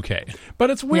Y2K.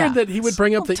 But it's weird that he would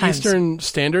bring up the Sometimes. Eastern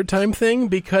Standard Time thing,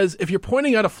 because if you're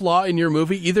pointing out a flaw in your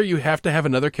movie, either you have to have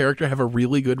another character have a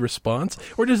really good response,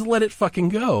 or just let it fucking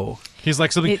go. He's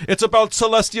like something, it's about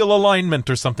celestial alignment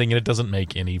or something, and it doesn't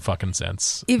make any fucking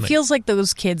sense. It feels like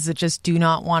those kids that just do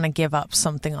not want to give up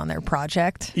something on their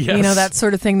project. Yes. You know, that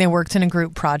sort of thing. They worked in a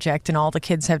group project and all the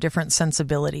kids have different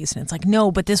sensibilities. And it's like,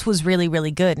 no, but this was really,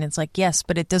 really good. And it's like, yes,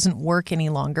 but it doesn't work any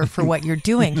longer for what you're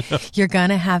doing. You're going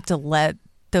to have to let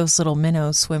those little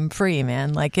minnows swim free,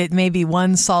 man. Like, it may be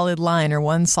one solid line or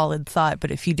one solid thought,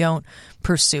 but if you don't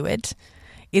pursue it,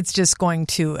 it's just going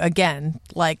to, again,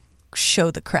 like, show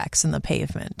the cracks in the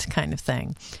pavement kind of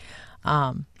thing.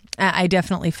 I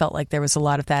definitely felt like there was a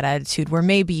lot of that attitude where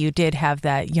maybe you did have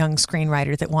that young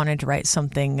screenwriter that wanted to write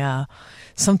something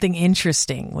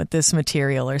interesting with this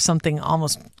material, or something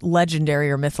almost legendary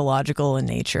or mythological in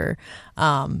nature.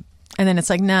 And then it's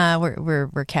like, nah,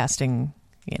 we're casting,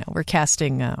 we're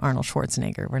casting Arnold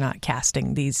Schwarzenegger. We're not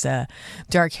casting these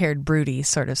dark-haired broody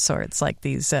sorts, like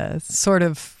these sort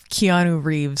of Keanu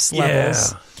Reeves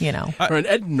levels, Or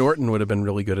Ed Norton would have been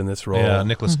really good in this role. Yeah,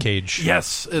 Nicolas Cage.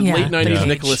 Yes, Yeah, late 90s Cage.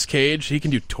 Nicolas Cage. He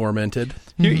can do Tormented.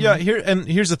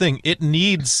 Here's the thing. It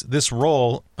needs this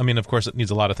role. I mean, of course, it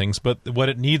needs a lot of things, but what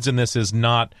it needs in this is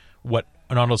not what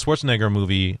an Arnold Schwarzenegger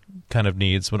movie kind of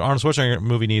needs. What Arnold Schwarzenegger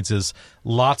movie needs is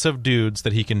lots of dudes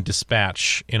that he can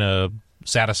dispatch in a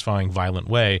satisfying, violent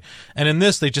way. And in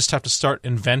this, they just have to start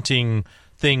inventing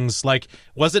things like,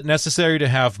 was it necessary to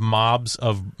have mobs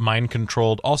of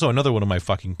mind-controlled... Also, another one of my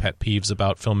fucking pet peeves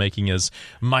about filmmaking is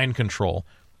mind control.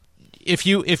 If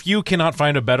you cannot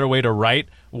find a better way to write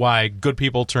why good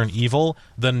people turn evil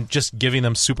than just giving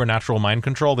them supernatural mind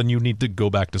control, then you need to go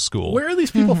back to school. Where are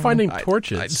these people finding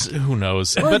torches? Who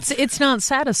knows? Well, But it's not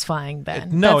satisfying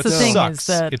then. No, That's it the thing sucks.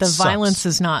 is It the sucks. violence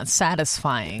is not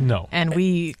satisfying. No. And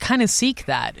we kind of seek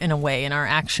that in a way in our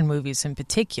action movies in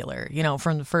particular.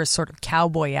 From the first sort of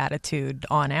cowboy attitude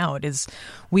on out, is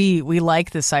we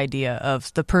like this idea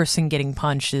of the person getting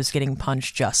punched is getting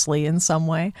punched justly in some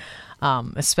way.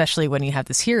 Especially when you have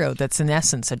this hero that's in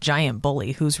essence a giant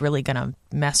bully who's really going to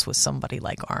mess with somebody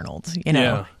like Arnold.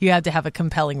 Yeah. You have to have a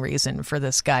compelling reason for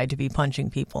this guy to be punching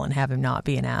people and have him not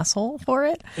be an asshole for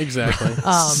it. Exactly.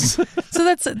 So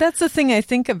that's the thing I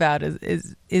think about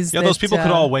is that, those people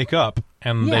could all wake up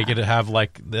and yeah. they get to have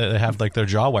their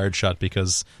jaw wired shut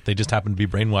because they just happen to be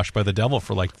brainwashed by the devil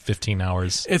for like 15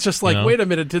 hours. It's just like, wait a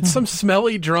minute, did some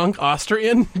smelly drunk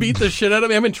Austrian beat the shit out of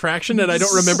me? I'm in Traction and I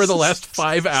don't remember the last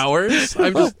 5 hours.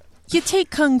 You take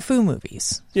kung fu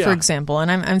movies, Yeah. for example,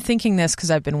 and I'm thinking this because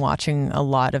I've been watching a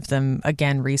lot of them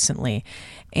again recently,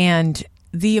 and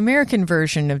the American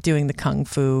version of doing the kung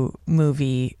fu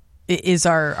movie is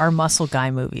our muscle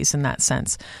guy movies in that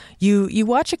sense. You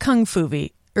watch a kung fu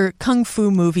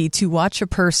movie to watch a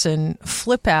person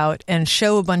flip out and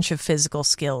show a bunch of physical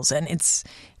skills, and it's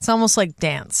almost like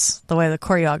dance, the way the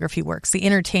choreography works. The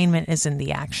entertainment is in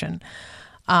the action.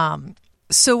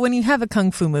 So when you have a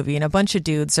kung fu movie and a bunch of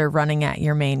dudes are running at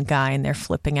your main guy and they're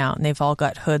flipping out and they've all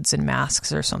got hoods and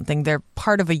masks or something, they're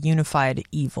part of a unified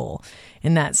evil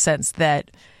in that sense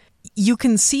that you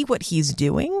can see what he's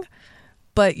doing,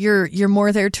 but you're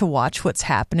more there to watch what's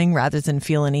happening rather than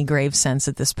feel any grave sense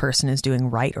that this person is doing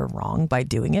right or wrong by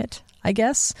doing it, I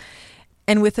guess.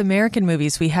 And with American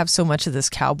movies, we have so much of this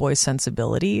cowboy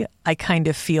sensibility. I kind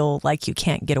of feel like you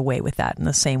can't get away with that in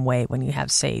the same way when you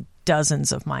have, say,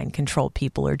 dozens of mind-controlled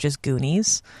people or just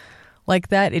Goonies like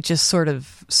that. It just sort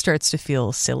of starts to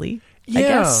feel silly, I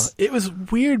guess. It was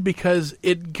weird because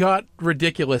it got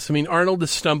ridiculous. I mean, Arnold is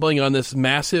stumbling on this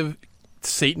massive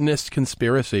Satanist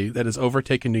conspiracy that has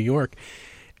overtaken New York.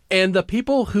 And the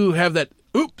people who have that,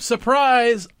 oops,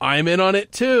 surprise, I'm in on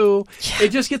it too. Yeah. It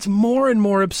just gets more and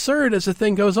more absurd as the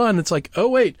thing goes on. It's like, oh,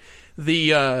 wait.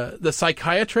 The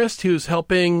psychiatrist who's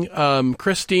helping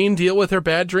Christine deal with her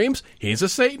bad dreams, he's a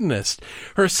Satanist.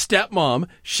 Her stepmom,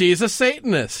 she's a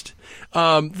Satanist.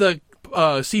 The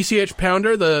CCH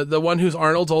Pounder, the one who's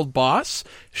Arnold's old boss,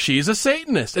 she's a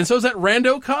Satanist. And so is that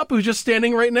rando cop who's just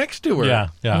standing right next to her.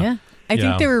 Yeah. I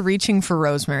think they were reaching for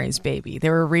Rosemary's Baby. They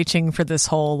were reaching for this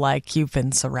whole, like, you've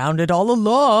been surrounded all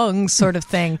along sort of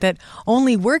thing that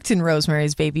only worked in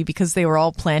Rosemary's Baby because they were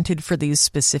all planted for these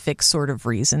specific sort of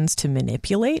reasons to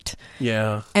manipulate.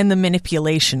 Yeah. And the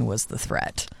manipulation was the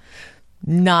threat.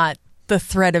 not the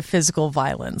threat of physical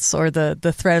violence or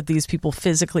the threat of these people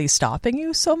physically stopping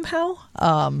you somehow.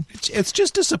 It's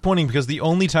just disappointing because the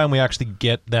only time we actually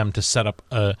get them to set up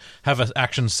have an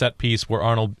action set piece where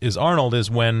Arnold is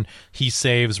when he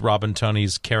saves Robin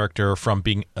Tunney's character from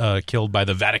being killed by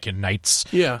the Vatican Knights.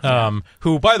 Yeah.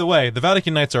 Who, by the way, the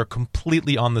Vatican Knights are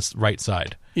completely on the right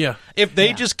side. Yeah. If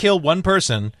they just kill one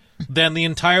person, then the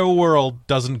entire world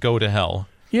doesn't go to hell.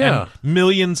 Yeah.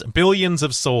 And billions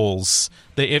of souls.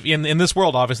 In this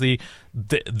world, obviously,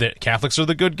 the Catholics are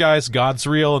the good guys. God's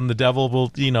real, and the devil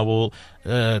will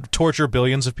torture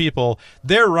billions of people.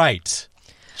 They're right.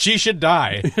 She should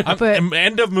die.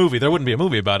 End of movie. There wouldn't be a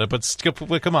movie about it, but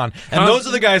come on. And those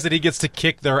are the guys that he gets to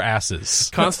kick their asses.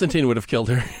 Constantine would have killed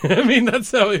her. I mean,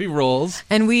 that's how he rolls.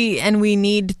 And we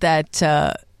need that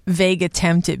vague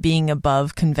attempt at being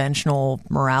above conventional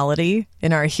morality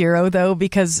in our hero, though,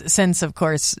 because since, of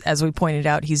course, as we pointed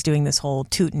out, he's doing this whole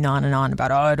tooting on and on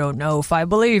about, I don't know if I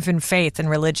believe in faith and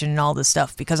religion and all this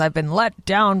stuff because I've been let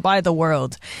down by the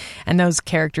world. And those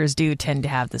characters do tend to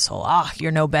have this whole,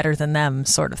 you're no better than them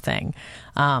sort of thing.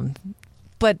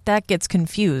 But that gets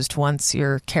confused once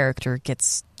your character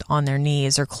gets on their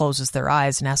knees or closes their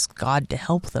eyes and asks God to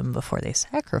help them before they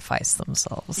sacrifice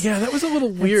themselves. Yeah, that was a little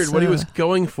weird what he was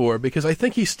going for, because I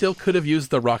think he still could have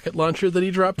used the rocket launcher that he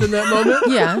dropped in that moment.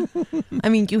 Yeah. I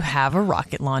mean, you have a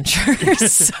rocket launcher,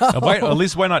 so... At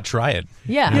least why not try it?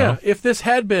 Yeah. Yeah, if this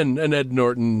had been an Ed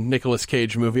Norton, Nicolas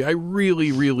Cage movie, I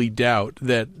really, really doubt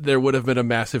that there would have been a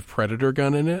massive Predator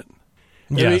gun in it.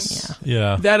 Yes.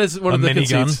 Yeah. That is one of the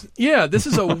minigun? conceits. Yeah, this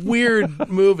is a weird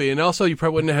movie, and also you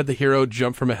probably wouldn't have had the hero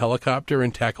jump from a helicopter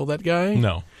and tackle that guy.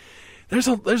 No. There's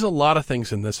a lot of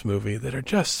things in this movie that are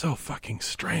just so fucking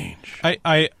strange.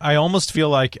 I almost feel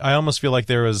like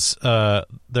there were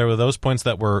those points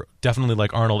that were definitely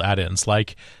like Arnold add-ins,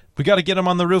 like we got to get him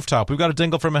on the rooftop, we've got to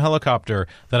dangle from a helicopter,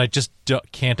 that I just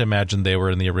can't imagine they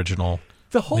were in the original.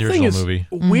 The whole thing is movie.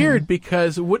 Weird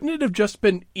because wouldn't it have just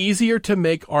been easier to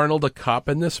make Arnold a cop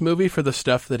in this movie for the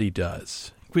stuff that he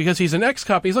does? Because he's an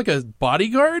ex-cop. He's like a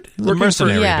bodyguard. A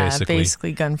mercenary,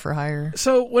 basically gun for hire.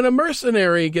 So when a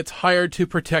mercenary gets hired to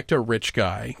protect a rich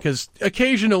guy, because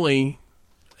occasionally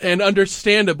and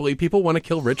understandably people want to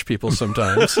kill rich people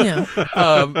sometimes. Yeah.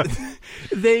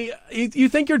 You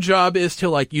think your job is to,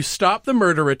 like, you stop the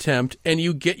murder attempt and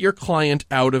you get your client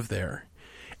out of there.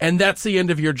 And that's the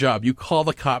end of your job. You call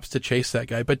the cops to chase that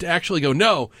guy. But to actually go,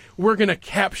 no, we're going to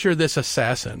capture this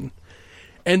assassin.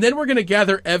 And then we're going to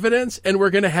gather evidence and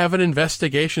we're going to have an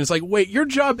investigation. It's like, wait, your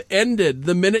job ended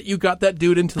the minute you got that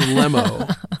dude into the limo.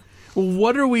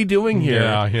 What are we doing here?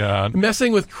 Yeah.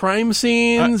 Messing with crime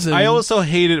scenes. I also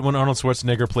hate it when Arnold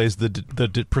Schwarzenegger plays the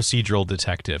procedural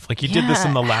detective. Like, he did this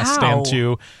in The Last Stand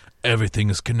too.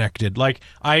 Everything is connected. Like,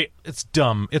 it's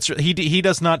dumb. He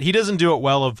doesn't do it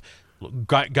well of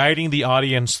guiding the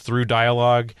audience through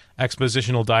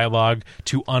expositional dialogue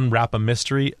to unwrap a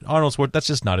mystery. Arnold Schwarzenegger, that's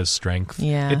just not his strength.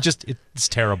 Yeah. It's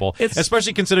terrible.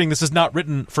 Especially considering this is not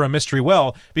written for a mystery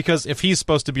well, because if he's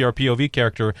supposed to be our POV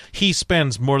character, he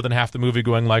spends more than half the movie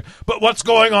going like, but what's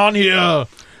going on here?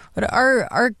 But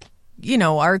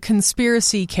our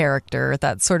conspiracy character,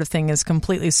 that sort of thing, is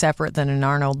completely separate than an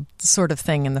Arnold sort of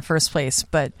thing in the first place.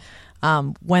 But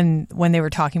when they were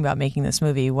talking about making this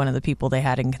movie, one of the people they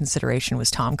had in consideration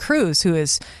was Tom Cruise, who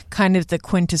is kind of the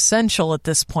quintessential at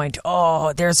this point.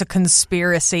 Oh, there's a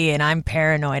conspiracy and I'm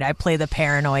paranoid. I play the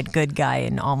paranoid good guy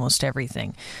in almost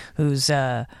everything, who's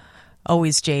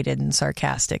always jaded and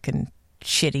sarcastic and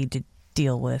shitty to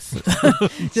deal with,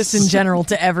 just in general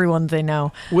to everyone they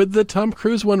know. Would the Tom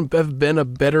Cruise one have been a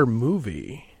better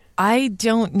movie? I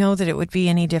don't know that it would be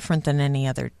any different than any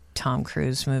other Tom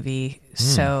Cruise movie.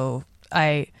 So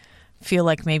I feel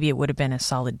like maybe it would have been a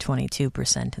solid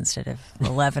 22% instead of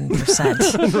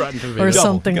 11% or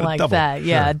something like double. that.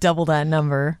 Yeah, Sure. double that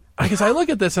number. Because I look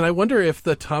at this and I wonder if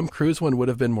the Tom Cruise one would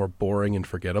have been more boring and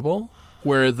forgettable,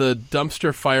 where the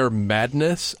dumpster fire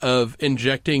madness of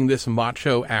injecting this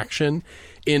macho action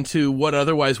into what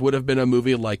otherwise would have been a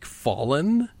movie like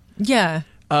Fallen. Yeah.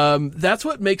 That's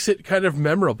what makes it kind of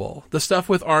memorable. The stuff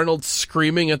with Arnold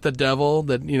screaming at the devil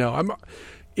that,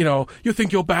 you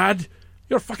think you're bad?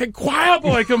 You're a fucking choir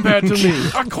boy compared to me.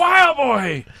 A choir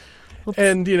boy!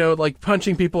 And, like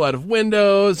punching people out of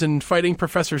windows and fighting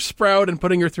Professor Sprout and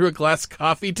putting her through a glass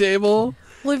coffee table.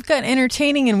 Well, we've got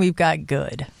entertaining and we've got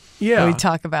good. Yeah. We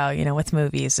talk about, with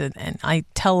movies, and I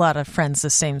tell a lot of friends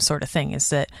the same sort of thing, is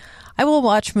that I will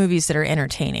watch movies that are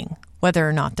entertaining, whether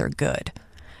or not they're good.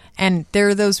 And there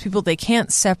are those people, they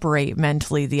can't separate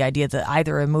mentally the idea that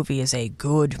either a movie is a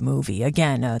good movie,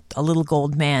 again, a little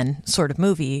gold man sort of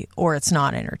movie, or it's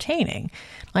not entertaining.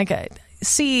 Like,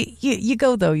 see, you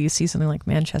go though, you see something like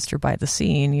Manchester by the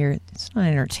Sea, and it's not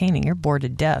entertaining. You're bored to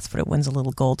death, but it wins a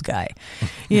little gold guy,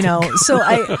 So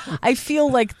I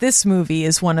feel like this movie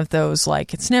is one of those,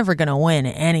 like, it's never going to win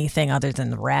anything other than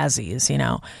the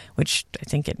Razzies, which I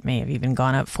think it may have even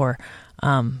gone up for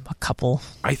a couple.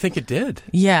 I think it did.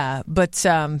 Yeah, but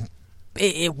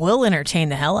it will entertain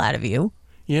the hell out of you.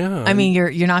 Yeah. I mean,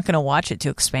 you're not going to watch it to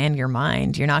expand your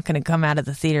mind. You're not going to come out of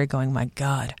the theater going, my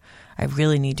God, I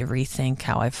really need to rethink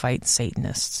how I fight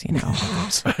Satanists,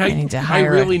 I need to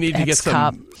hire to get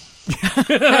some...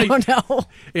 I don't know.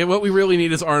 And what we really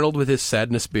need is Arnold with his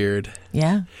sadness beard.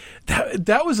 Yeah.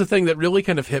 That was the thing that really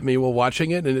kind of hit me while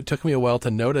watching it, and it took me a while to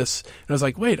notice. And I was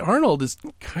like, wait, Arnold is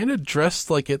kind of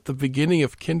dressed like at the beginning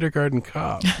of Kindergarten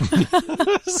Cop.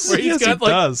 Where He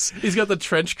does. He's got the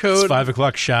trench coat. It's 5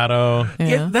 o'clock shadow.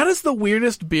 Yeah, that is the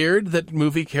weirdest beard that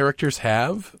movie characters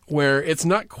have, where it's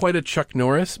not quite a Chuck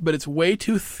Norris, but it's way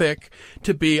too thick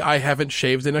to be I haven't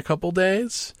shaved in a couple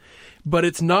days. But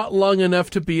it's not long enough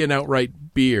to be an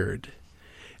outright beard.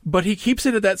 But he keeps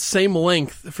it at that same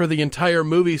length for the entire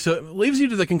movie, so it leaves you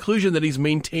to the conclusion that he's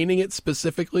maintaining it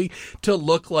specifically to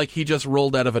look like he just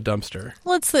rolled out of a dumpster.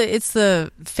 Well, it's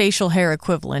the facial hair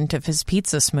equivalent of his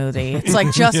pizza smoothie. It's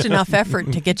like just enough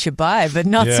effort to get you by, but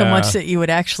not so much that you would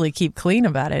actually keep clean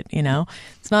about it,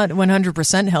 It's not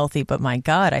 100% healthy, but my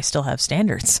God, I still have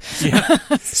standards. Yeah.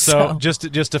 So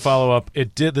just to follow up,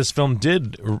 this film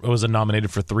was nominated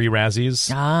for 3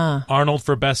 Razzies. Arnold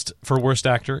for worst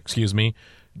actor,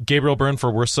 Gabriel Byrne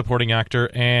for worst supporting actor,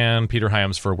 and Peter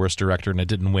Hyams for worst director, and it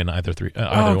didn't win either one.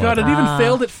 God, it even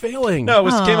failed at failing. No,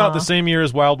 it came out the same year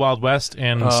as Wild Wild West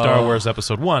and Star Wars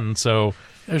Episode 1, so...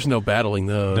 There's no battling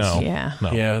those. No. Yeah.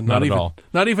 No, yeah, not even, at all.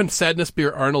 Not even Sadness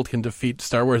Beer Arnold can defeat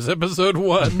Star Wars Episode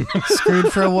 1.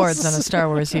 Screwed for awards on a Star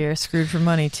Wars year. Screwed for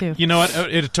money, too. You know what?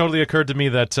 It totally occurred to me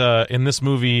that in this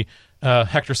movie...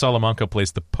 Hector Salamanca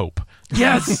plays the Pope.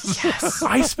 Yes. Yes.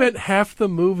 I spent half the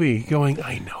movie going,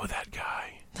 I know that guy.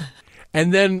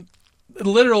 And then,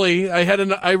 literally,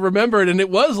 I remembered, and it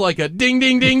was like a ding,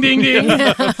 ding, ding, ding, ding. And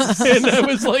I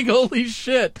was like, holy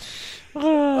shit.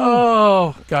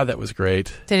 Oh, God, that was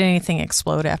great. Did anything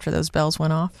explode after those bells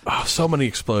went off? Oh, so many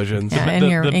explosions. Yeah,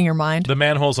 in your mind? The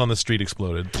manholes on the street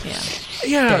exploded.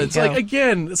 Yeah, it's like,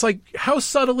 again, it's like, how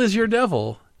subtle is your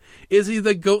devil? Is he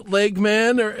the goat leg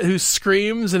man who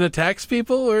screams and attacks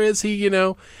people? Or is he,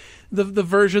 the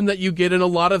version that you get in a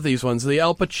lot of these ones, the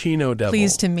Al Pacino devil?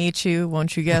 Pleased to meet you.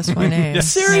 Won't you guess my name?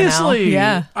 Seriously.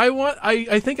 Yeah.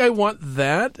 I think I want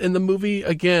that, and the movie,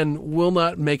 again, will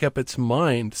not make up its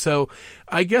mind. So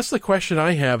I guess the question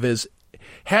I have is,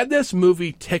 had this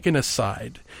movie taken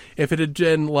aside, if it had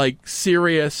been like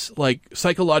serious, like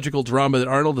psychological drama that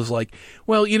Arnold is like,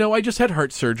 well, I just had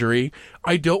heart surgery.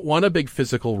 I don't want a big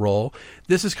physical role.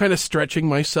 This is kind of stretching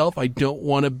myself. I don't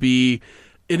want to be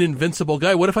an invincible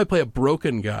guy. What if I play a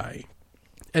broken guy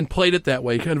and played it that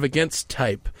way, kind of against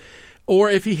type? Or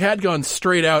if he had gone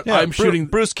straight out, I'm shooting...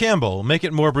 Bruce Campbell. Make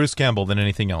it more Bruce Campbell than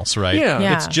anything else, right?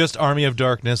 Yeah. It's just Army of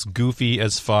Darkness, goofy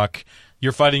as fuck.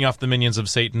 You're fighting off the minions of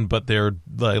Satan, but they're...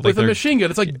 with a machine gun.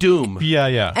 It's like Doom.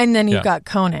 Yeah. And then you've got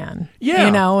Conan.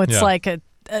 Yeah. It's like,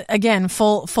 again,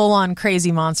 full-on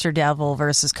crazy monster devil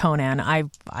versus Conan.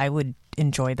 I would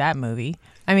enjoy that movie.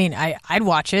 I mean, I'd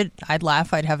watch it, I'd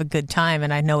laugh, I'd have a good time,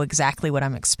 and I know exactly what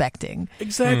I'm expecting.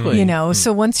 Exactly.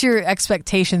 So once your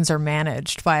expectations are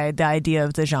managed by the idea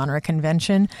of the genre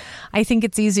convention, I think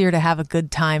it's easier to have a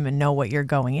good time and know what you're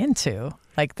going into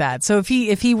like that. So if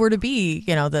he were to be,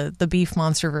 the beef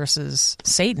monster versus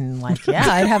Satan,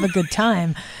 I'd have a good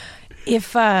time.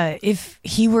 If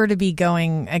he were to be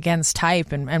going against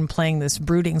type and playing this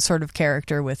brooding sort of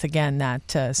character with, again,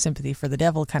 that sympathy for the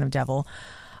devil kind of devil,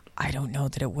 I don't know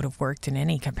that it would have worked in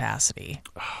any capacity.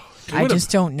 I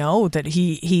just don't know that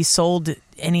he sold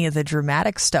any of the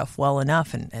dramatic stuff well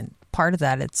enough. And part of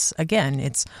that,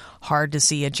 it's hard to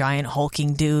see a giant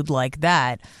hulking dude like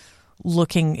that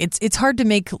looking. It's hard to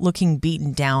make looking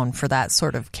beaten down for that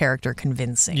sort of character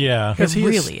convincing. Yeah. Because it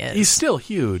really is. He's still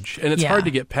huge, and it's hard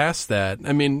to get past that.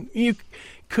 I mean,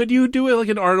 could you do it like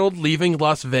an Arnold leaving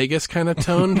Las Vegas kind of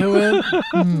tone to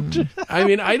it? I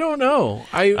mean, I don't know.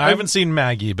 I haven't seen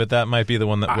Maggie, but that might be the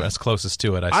one that was closest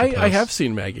to it, I suppose. I have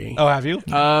seen Maggie. Oh, have you?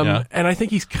 And I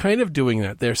think he's kind of doing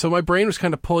that there. So my brain was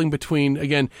kind of pulling between,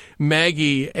 again,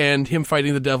 Maggie and him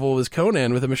fighting the devil as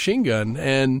Conan with a machine gun.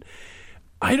 And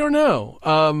I don't know.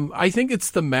 I think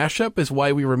it's the mashup is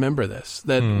why we remember this.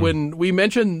 That when we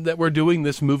mention that we're doing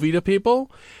this movie to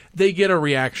people, they get a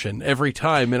reaction every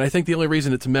time. And I think the only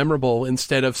reason it's memorable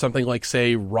instead of something like,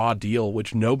 say, Raw Deal,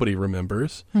 which nobody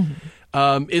remembers,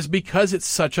 is because it's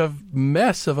such a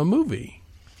mess of a movie.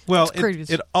 Well,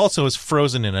 crazy. it also is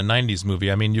frozen in a 90s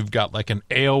movie. I mean, you've got like an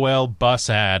AOL bus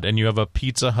ad, and you have a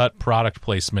Pizza Hut product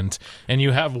placement, and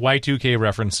you have Y2K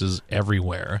references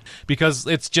everywhere because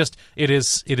it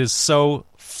is so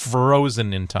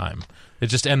frozen in time.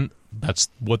 And that's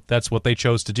what they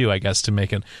chose to do, I guess, to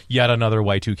make yet another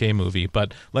Y2K movie.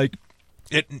 But like,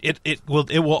 it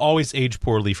will always age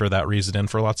poorly for that reason and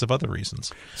for lots of other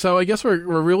reasons. So I guess we're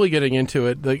really getting into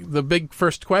it. The big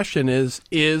first question is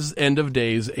End of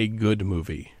Days a good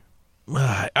movie?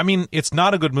 I mean, it's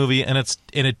not a good movie, and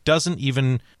it doesn't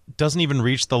even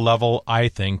reach the level, I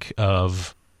think,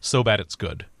 of so bad it's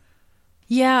good.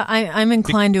 Yeah, I'm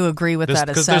inclined to agree with that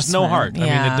assessment. Because there's no heart.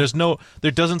 Yeah. I mean,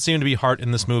 there doesn't seem to be heart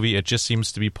in this movie. It just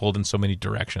seems to be pulled in so many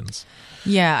directions.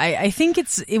 Yeah, I think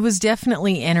it was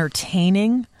definitely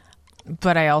entertaining,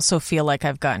 but I also feel like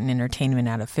I've gotten entertainment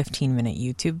out of 15-minute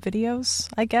YouTube videos,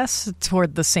 I guess,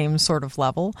 toward the same sort of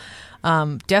level.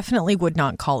 Definitely would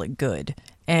not call it good.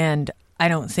 And I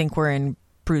don't think we're in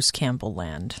Bruce Campbell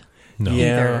land. No.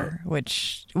 Either,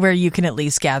 where you can at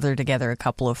least gather together a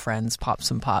couple of friends, pop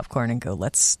some popcorn, and go,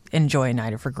 let's enjoy a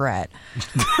night of regret.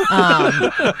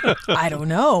 I don't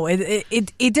know.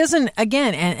 It doesn't,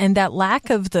 again, and that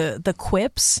lack of the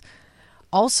quips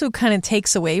also kind of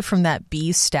takes away from that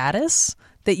B status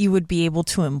that you would be able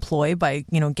to employ by,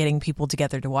 getting people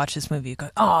together to watch this movie. You go,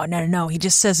 oh, no, he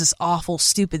just says this awful,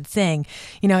 stupid thing.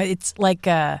 It's like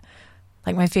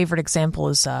my favorite example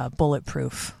is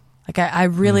Bulletproof. Like I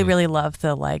really, really love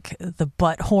the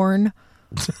butt horn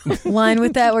line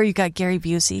with that, where you got Gary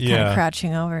Busey kind of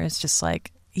crouching over. It's just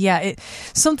like,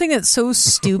 something that's so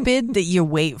stupid that you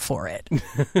wait for it.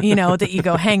 That you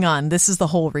go, hang on, this is the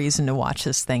whole reason to watch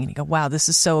this thing. And you go, wow, this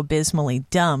is so abysmally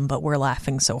dumb, but we're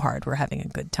laughing so hard. We're having a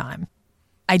good time.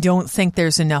 I don't think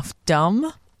there's enough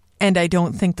dumb, and I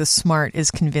don't think the smart is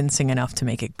convincing enough to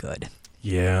make it good.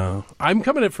 Yeah. I'm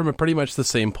coming at it from pretty much the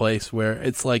same place, where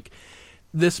it's like,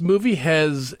 this movie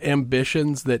has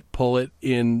ambitions that pull it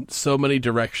in so many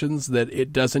directions that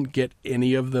it doesn't get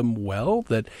any of them well.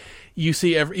 That you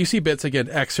see bits again: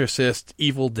 Exorcist,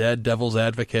 Evil Dead, Devil's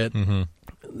Advocate,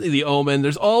 The Omen.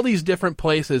 There's all these different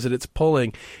places that it's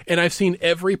pulling, and I've seen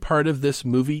every part of this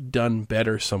movie done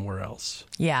better somewhere else.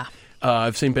 Yeah.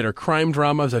 I've seen better crime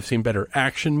dramas. I've seen better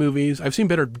action movies. I've seen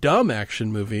better dumb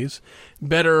action movies,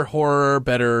 better horror,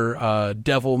 better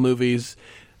devil movies.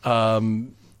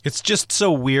 It's just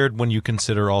so weird when you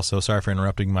consider also, sorry for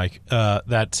interrupting, Mike,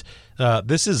 that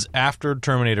this is after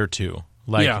Terminator 2.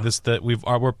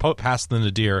 We're past the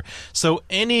nadir. So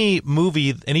any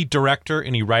movie, any director,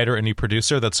 any writer, any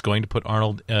producer that's going to put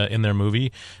Arnold in their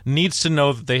movie needs to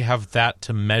know that they have that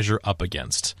to measure up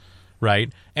against.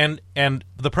 Right, and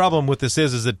the problem with this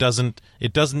is it can't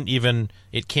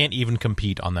even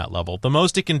compete on that level. The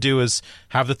most it can do is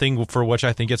have the thing for which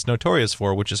I think it's notorious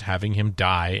for, which is having him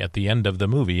die at the end of the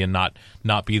movie and not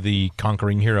be the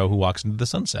conquering hero who walks into the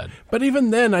sunset. But even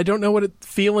then, I don't know what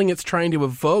feeling it's trying to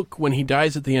evoke when he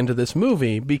dies at the end of this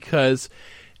movie, because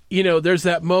there's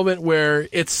that moment where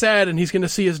it's sad and he's going to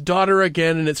see his daughter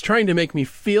again, and it's trying to make me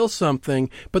feel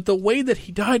something. But the way that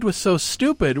he died was so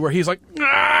stupid, where he's like,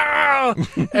 ah!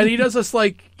 And he does this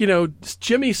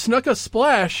Jimmy Snuka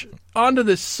splash onto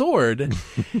this sword, and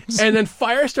then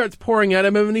fire starts pouring at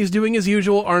him, and he's doing his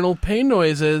usual Arnold Payne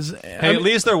noises. Hey, at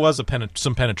least there was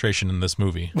some penetration in this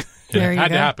movie. It had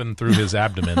to happen through his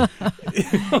abdomen.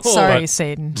 Sorry,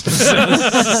 Satan.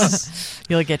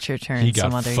 You'll get your turn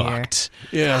some other fucked.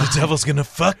 year. Yeah, the devil's gonna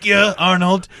fuck you,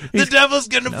 Arnold. The devil's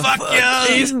gonna fuck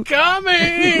you. He's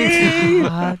coming.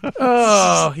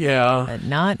 Oh, yeah. But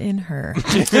not in her.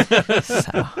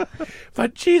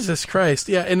 But Jesus Christ,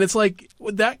 yeah, and it's like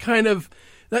that kind of.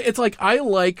 It's like, I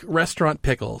like restaurant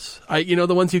pickles.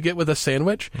 The ones you get with a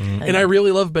sandwich. And I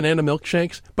really love banana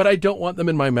milkshakes, but I don't want them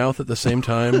in my mouth at the same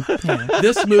time.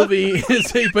 This movie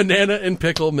is a banana and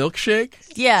pickle milkshake.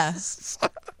 Yeah.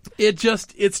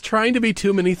 It's trying to be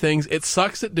too many things. It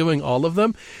sucks at doing all of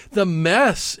them. The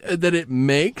mess that it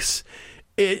makes,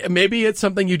 maybe it's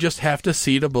something you just have to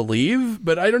see to believe,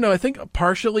 but I don't know. I think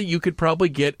partially you could probably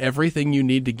get everything you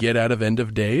need to get out of End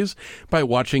of Days by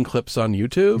watching clips on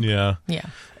YouTube. Yeah.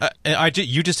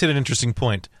 You just hit an interesting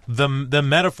point. The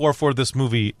metaphor for this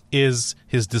movie is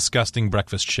his disgusting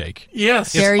breakfast shake.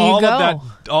 Yes. There you go.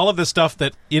 All of the stuff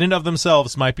that in and of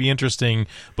themselves might be interesting,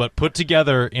 but put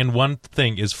together in one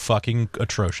thing is fucking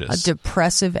atrocious. A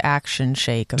depressive action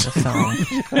shake of a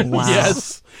film. Wow.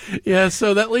 Yes. Yeah,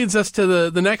 so that leads us to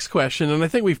the next question, and I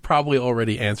think we've probably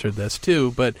already answered this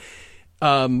too, but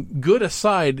good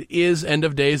aside, is End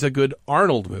of Days a good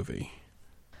Arnold movie?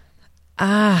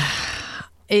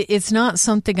 It's not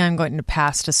something I'm going to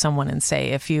pass to someone and say,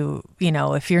 if you're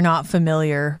not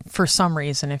familiar for some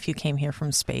reason, if you came here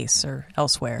from space or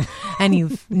elsewhere and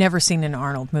you've never seen an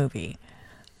Arnold movie,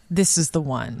 this is the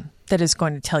one that is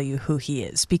going to tell you who he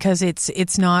is, because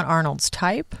it's not Arnold's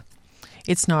type.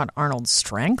 It's not Arnold's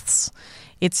strengths.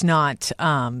 It's not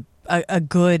a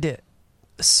good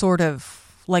sort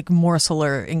of like morsel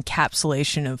or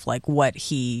encapsulation of like what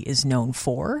he is known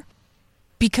for.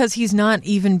 Because he's not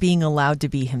even being allowed to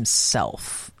be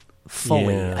himself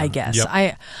fully, I guess.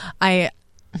 Yep.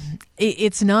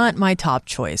 It's not my top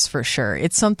choice for sure.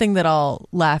 It's something that I'll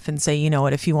laugh and say, you know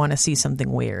what, if you want to see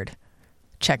something weird,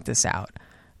 check this out.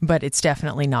 But it's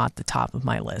definitely not the top of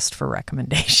my list for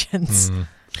recommendations.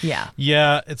 Yeah.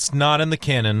 Yeah, it's not in the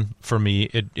canon for me.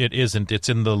 It isn't. It's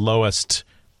in the lowest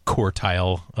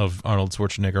quartile of Arnold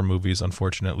Schwarzenegger movies,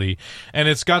 unfortunately. And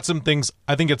it's got some things,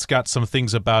 I think it's got some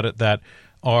things about it that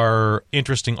are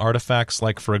interesting artifacts.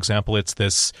 Like, for example,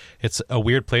 it's a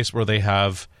weird place where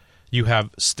you have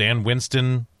Stan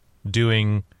Winston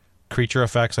doing creature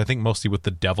effects, I think mostly with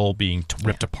the devil being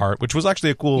ripped apart, which was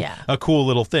actually a cool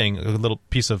little thing, a little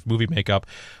piece of movie makeup,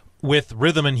 with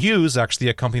Rhythm and Hughes, actually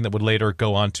a company that would later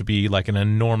go on to be like an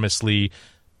enormously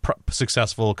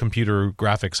successful computer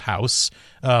graphics house,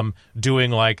 doing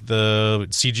like the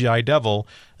CGI devil,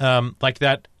 like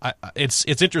that. It's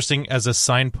interesting as a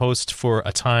signpost for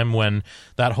a time when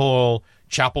that whole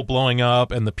chapel blowing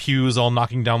up and the pews all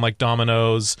knocking down like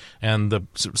dominoes and the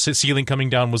ceiling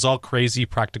coming down was all crazy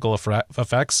practical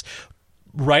effects,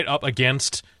 right up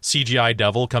against CGI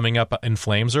devil coming up in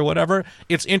flames or whatever.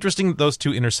 It's interesting that those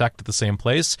two intersect at the same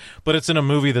place, but it's in a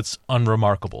movie that's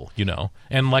unremarkable, you know.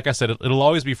 And like I said, it'll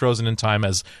always be frozen in time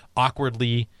as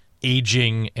awkwardly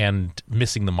aging and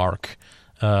missing the mark.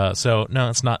 So no,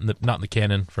 it's not in the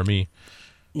canon for me.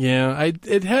 Yeah,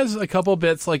 it has a couple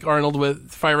bits like Arnold with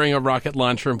firing a rocket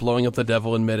launcher and blowing up the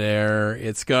devil in midair.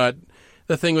 It's got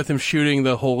the thing with him shooting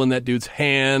the hole in that dude's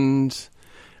hand.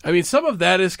 I mean, some of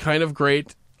that is kind of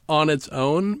great on its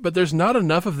own, but there's not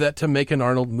enough of that to make an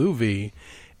Arnold movie.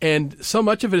 And so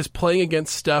much of it is playing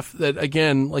against stuff that,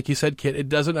 again, like you said, Kit, it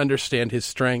doesn't understand his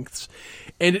strengths.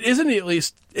 And it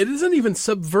isn't even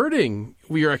subverting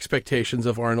your expectations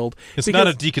of Arnold. It's not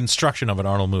a deconstruction of an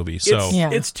Arnold movie. So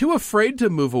it's too afraid to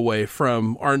move away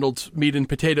from Arnold's meat and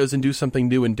potatoes and do something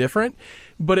new and different.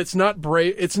 But it's not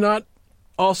brave. It's not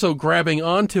also grabbing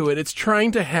onto it. It's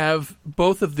trying to have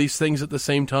both of these things at the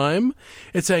same time.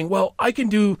 It's saying, well, I can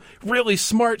do really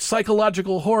smart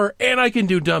psychological horror and I can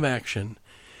do dumb action.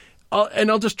 And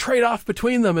I'll just trade off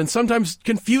between them and sometimes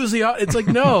confuse it's like,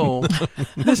 no,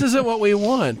 this isn't what we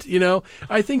want. You know,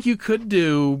 I think you could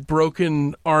do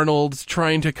broken Arnold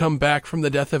trying to come back from the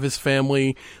death of his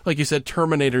family, like you said,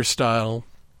 Terminator style,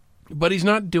 but he's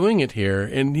not doing it here.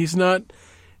 And he's not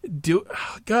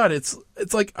God, it's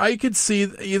like I could see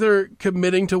either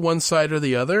committing to one side or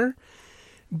the other,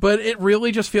 but it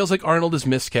really just feels like Arnold is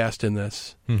miscast in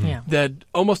this. Mm-hmm. Yeah. That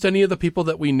almost any of the people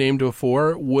that we named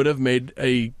before would have made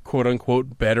a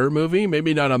quote-unquote better movie,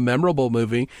 maybe not a memorable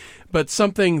movie, but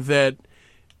something that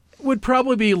would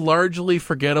probably be largely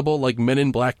forgettable, like Men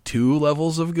in Black 2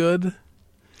 levels of good.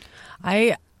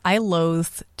 I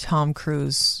loathe Tom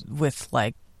Cruise with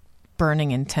like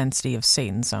burning intensity of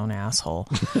Satan's own asshole.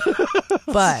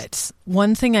 But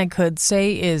one thing I could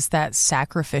say is that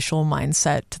sacrificial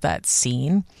mindset to that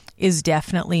scene is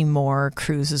definitely more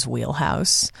Cruise's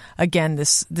wheelhouse. Again,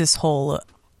 this whole,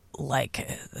 like,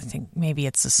 I think maybe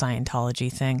it's a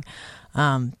Scientology thing,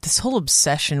 this whole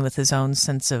obsession with his own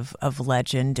sense of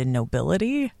legend and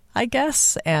nobility, I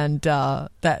guess, and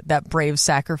that brave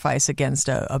sacrifice against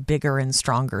a bigger and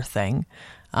stronger thing.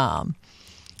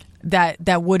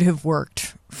 That would have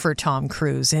worked for Tom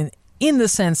Cruise in the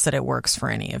sense that it works for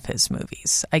any of his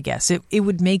movies, I guess. It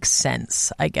would make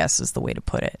sense, I guess, is the way to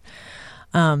put it.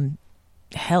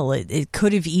 Hell, it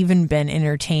could have even been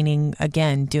entertaining,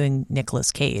 again, doing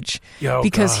Nicolas Cage.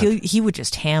 Because he would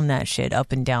just ham that shit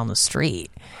up and down the street.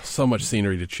 So much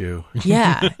scenery to chew.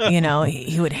 Yeah,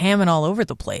 he would ham it all over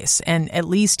the place. And at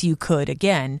least you could,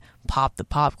 again, pop the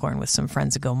popcorn with some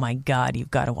friends and go, my God,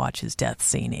 you've got to watch his death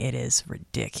scene. It is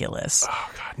ridiculous.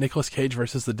 Oh, God. Nicolas Cage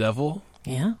versus the devil?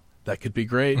 Yeah. That could be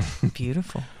great.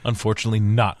 Beautiful. Unfortunately,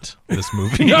 not this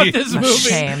movie. Not this movie.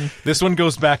 Shame. This one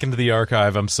goes back into the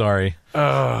archive. I'm sorry.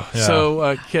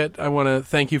 So, Kit, I want to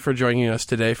thank you for joining us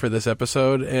today for this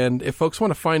episode. And if folks want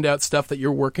to find out stuff that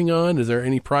you're working on, is there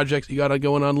any projects you got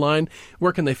going online?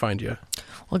 Where can they find you?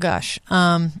 Well, gosh,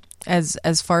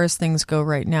 as far as things go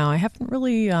right now, I haven't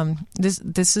really.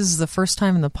 This is the first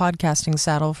time in the podcasting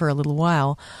saddle for a little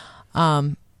while.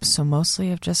 So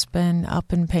mostly I've just been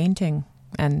up and painting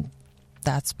and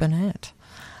that's been it.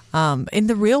 In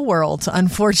the real world,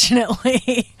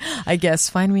 unfortunately, I guess,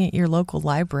 find me at your local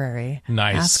library.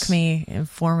 Nice. Ask me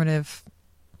informative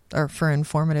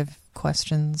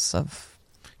questions of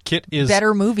Kit is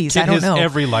better movies. Kit I don't is know.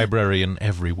 every librarian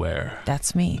everywhere.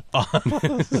 That's me.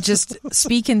 Just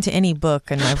speak into any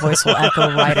book and my voice will echo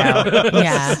right out.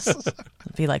 Yeah.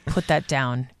 Be like, put that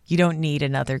down. You don't need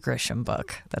another Grisham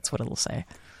book. That's what it'll say.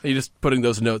 Are you just putting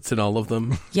those notes in all of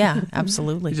them? Yeah,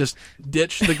 absolutely. You just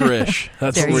ditch the Grish.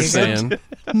 That's There what we're you go.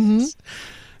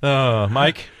 saying.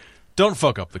 Mike, don't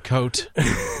fuck up the coat.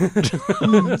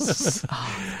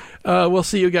 We'll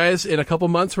see you guys in a couple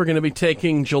months. We're going to be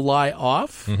taking July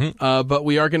off, but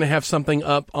we are going to have something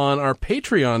up on our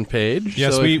Patreon page.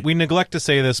 Yes, So we neglect to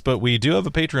say this, but we do have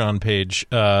a Patreon page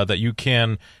that you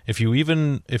can, if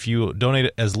you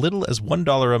donate as little as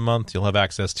 $1 a month, you'll have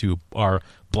access to our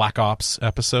Black Ops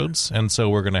episodes, and so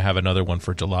we're going to have another one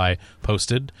for July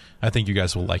posted. I think you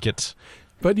guys will like it.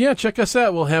 But yeah, check us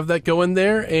out. We'll have that going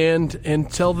there. And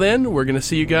until then, we're going to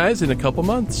see you guys in a couple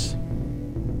months.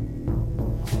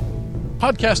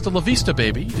 Podcast La Vista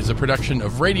Baby is a production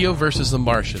of Radio vs. the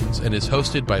Martians and is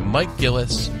hosted by Mike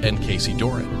Gillis and Casey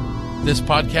Doran. This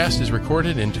podcast is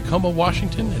recorded in Tacoma,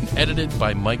 Washington and edited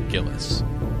by Mike Gillis.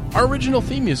 Our original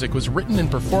theme music was written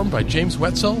and performed by James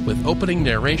Wetzel with opening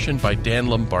narration by Dan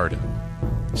Lombardo.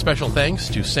 Special thanks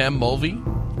to Sam Mulvey,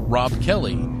 Rob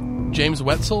Kelly, James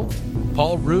Wetzel,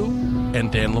 Paul Rue,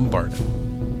 and Dan Lombardo.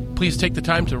 Please take the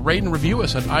time to rate and review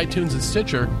us on iTunes and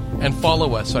Stitcher, and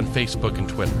follow us on Facebook and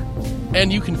Twitter.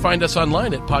 And you can find us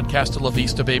online at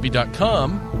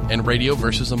podcastalavistababy.com and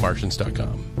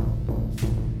radioversusthemartians.com.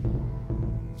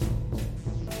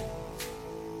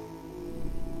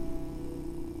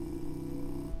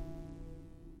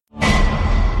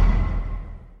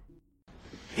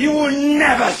 You will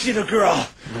never see the girl.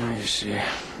 Oh, you see,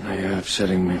 now you're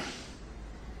upsetting me.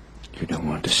 You don't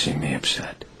want to see me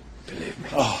upset. Believe me.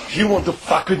 Oh, you want to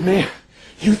fuck with me?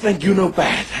 You think you know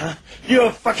bad, huh? You're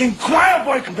a fucking choir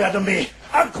boy compared to me.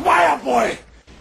 A choir boy!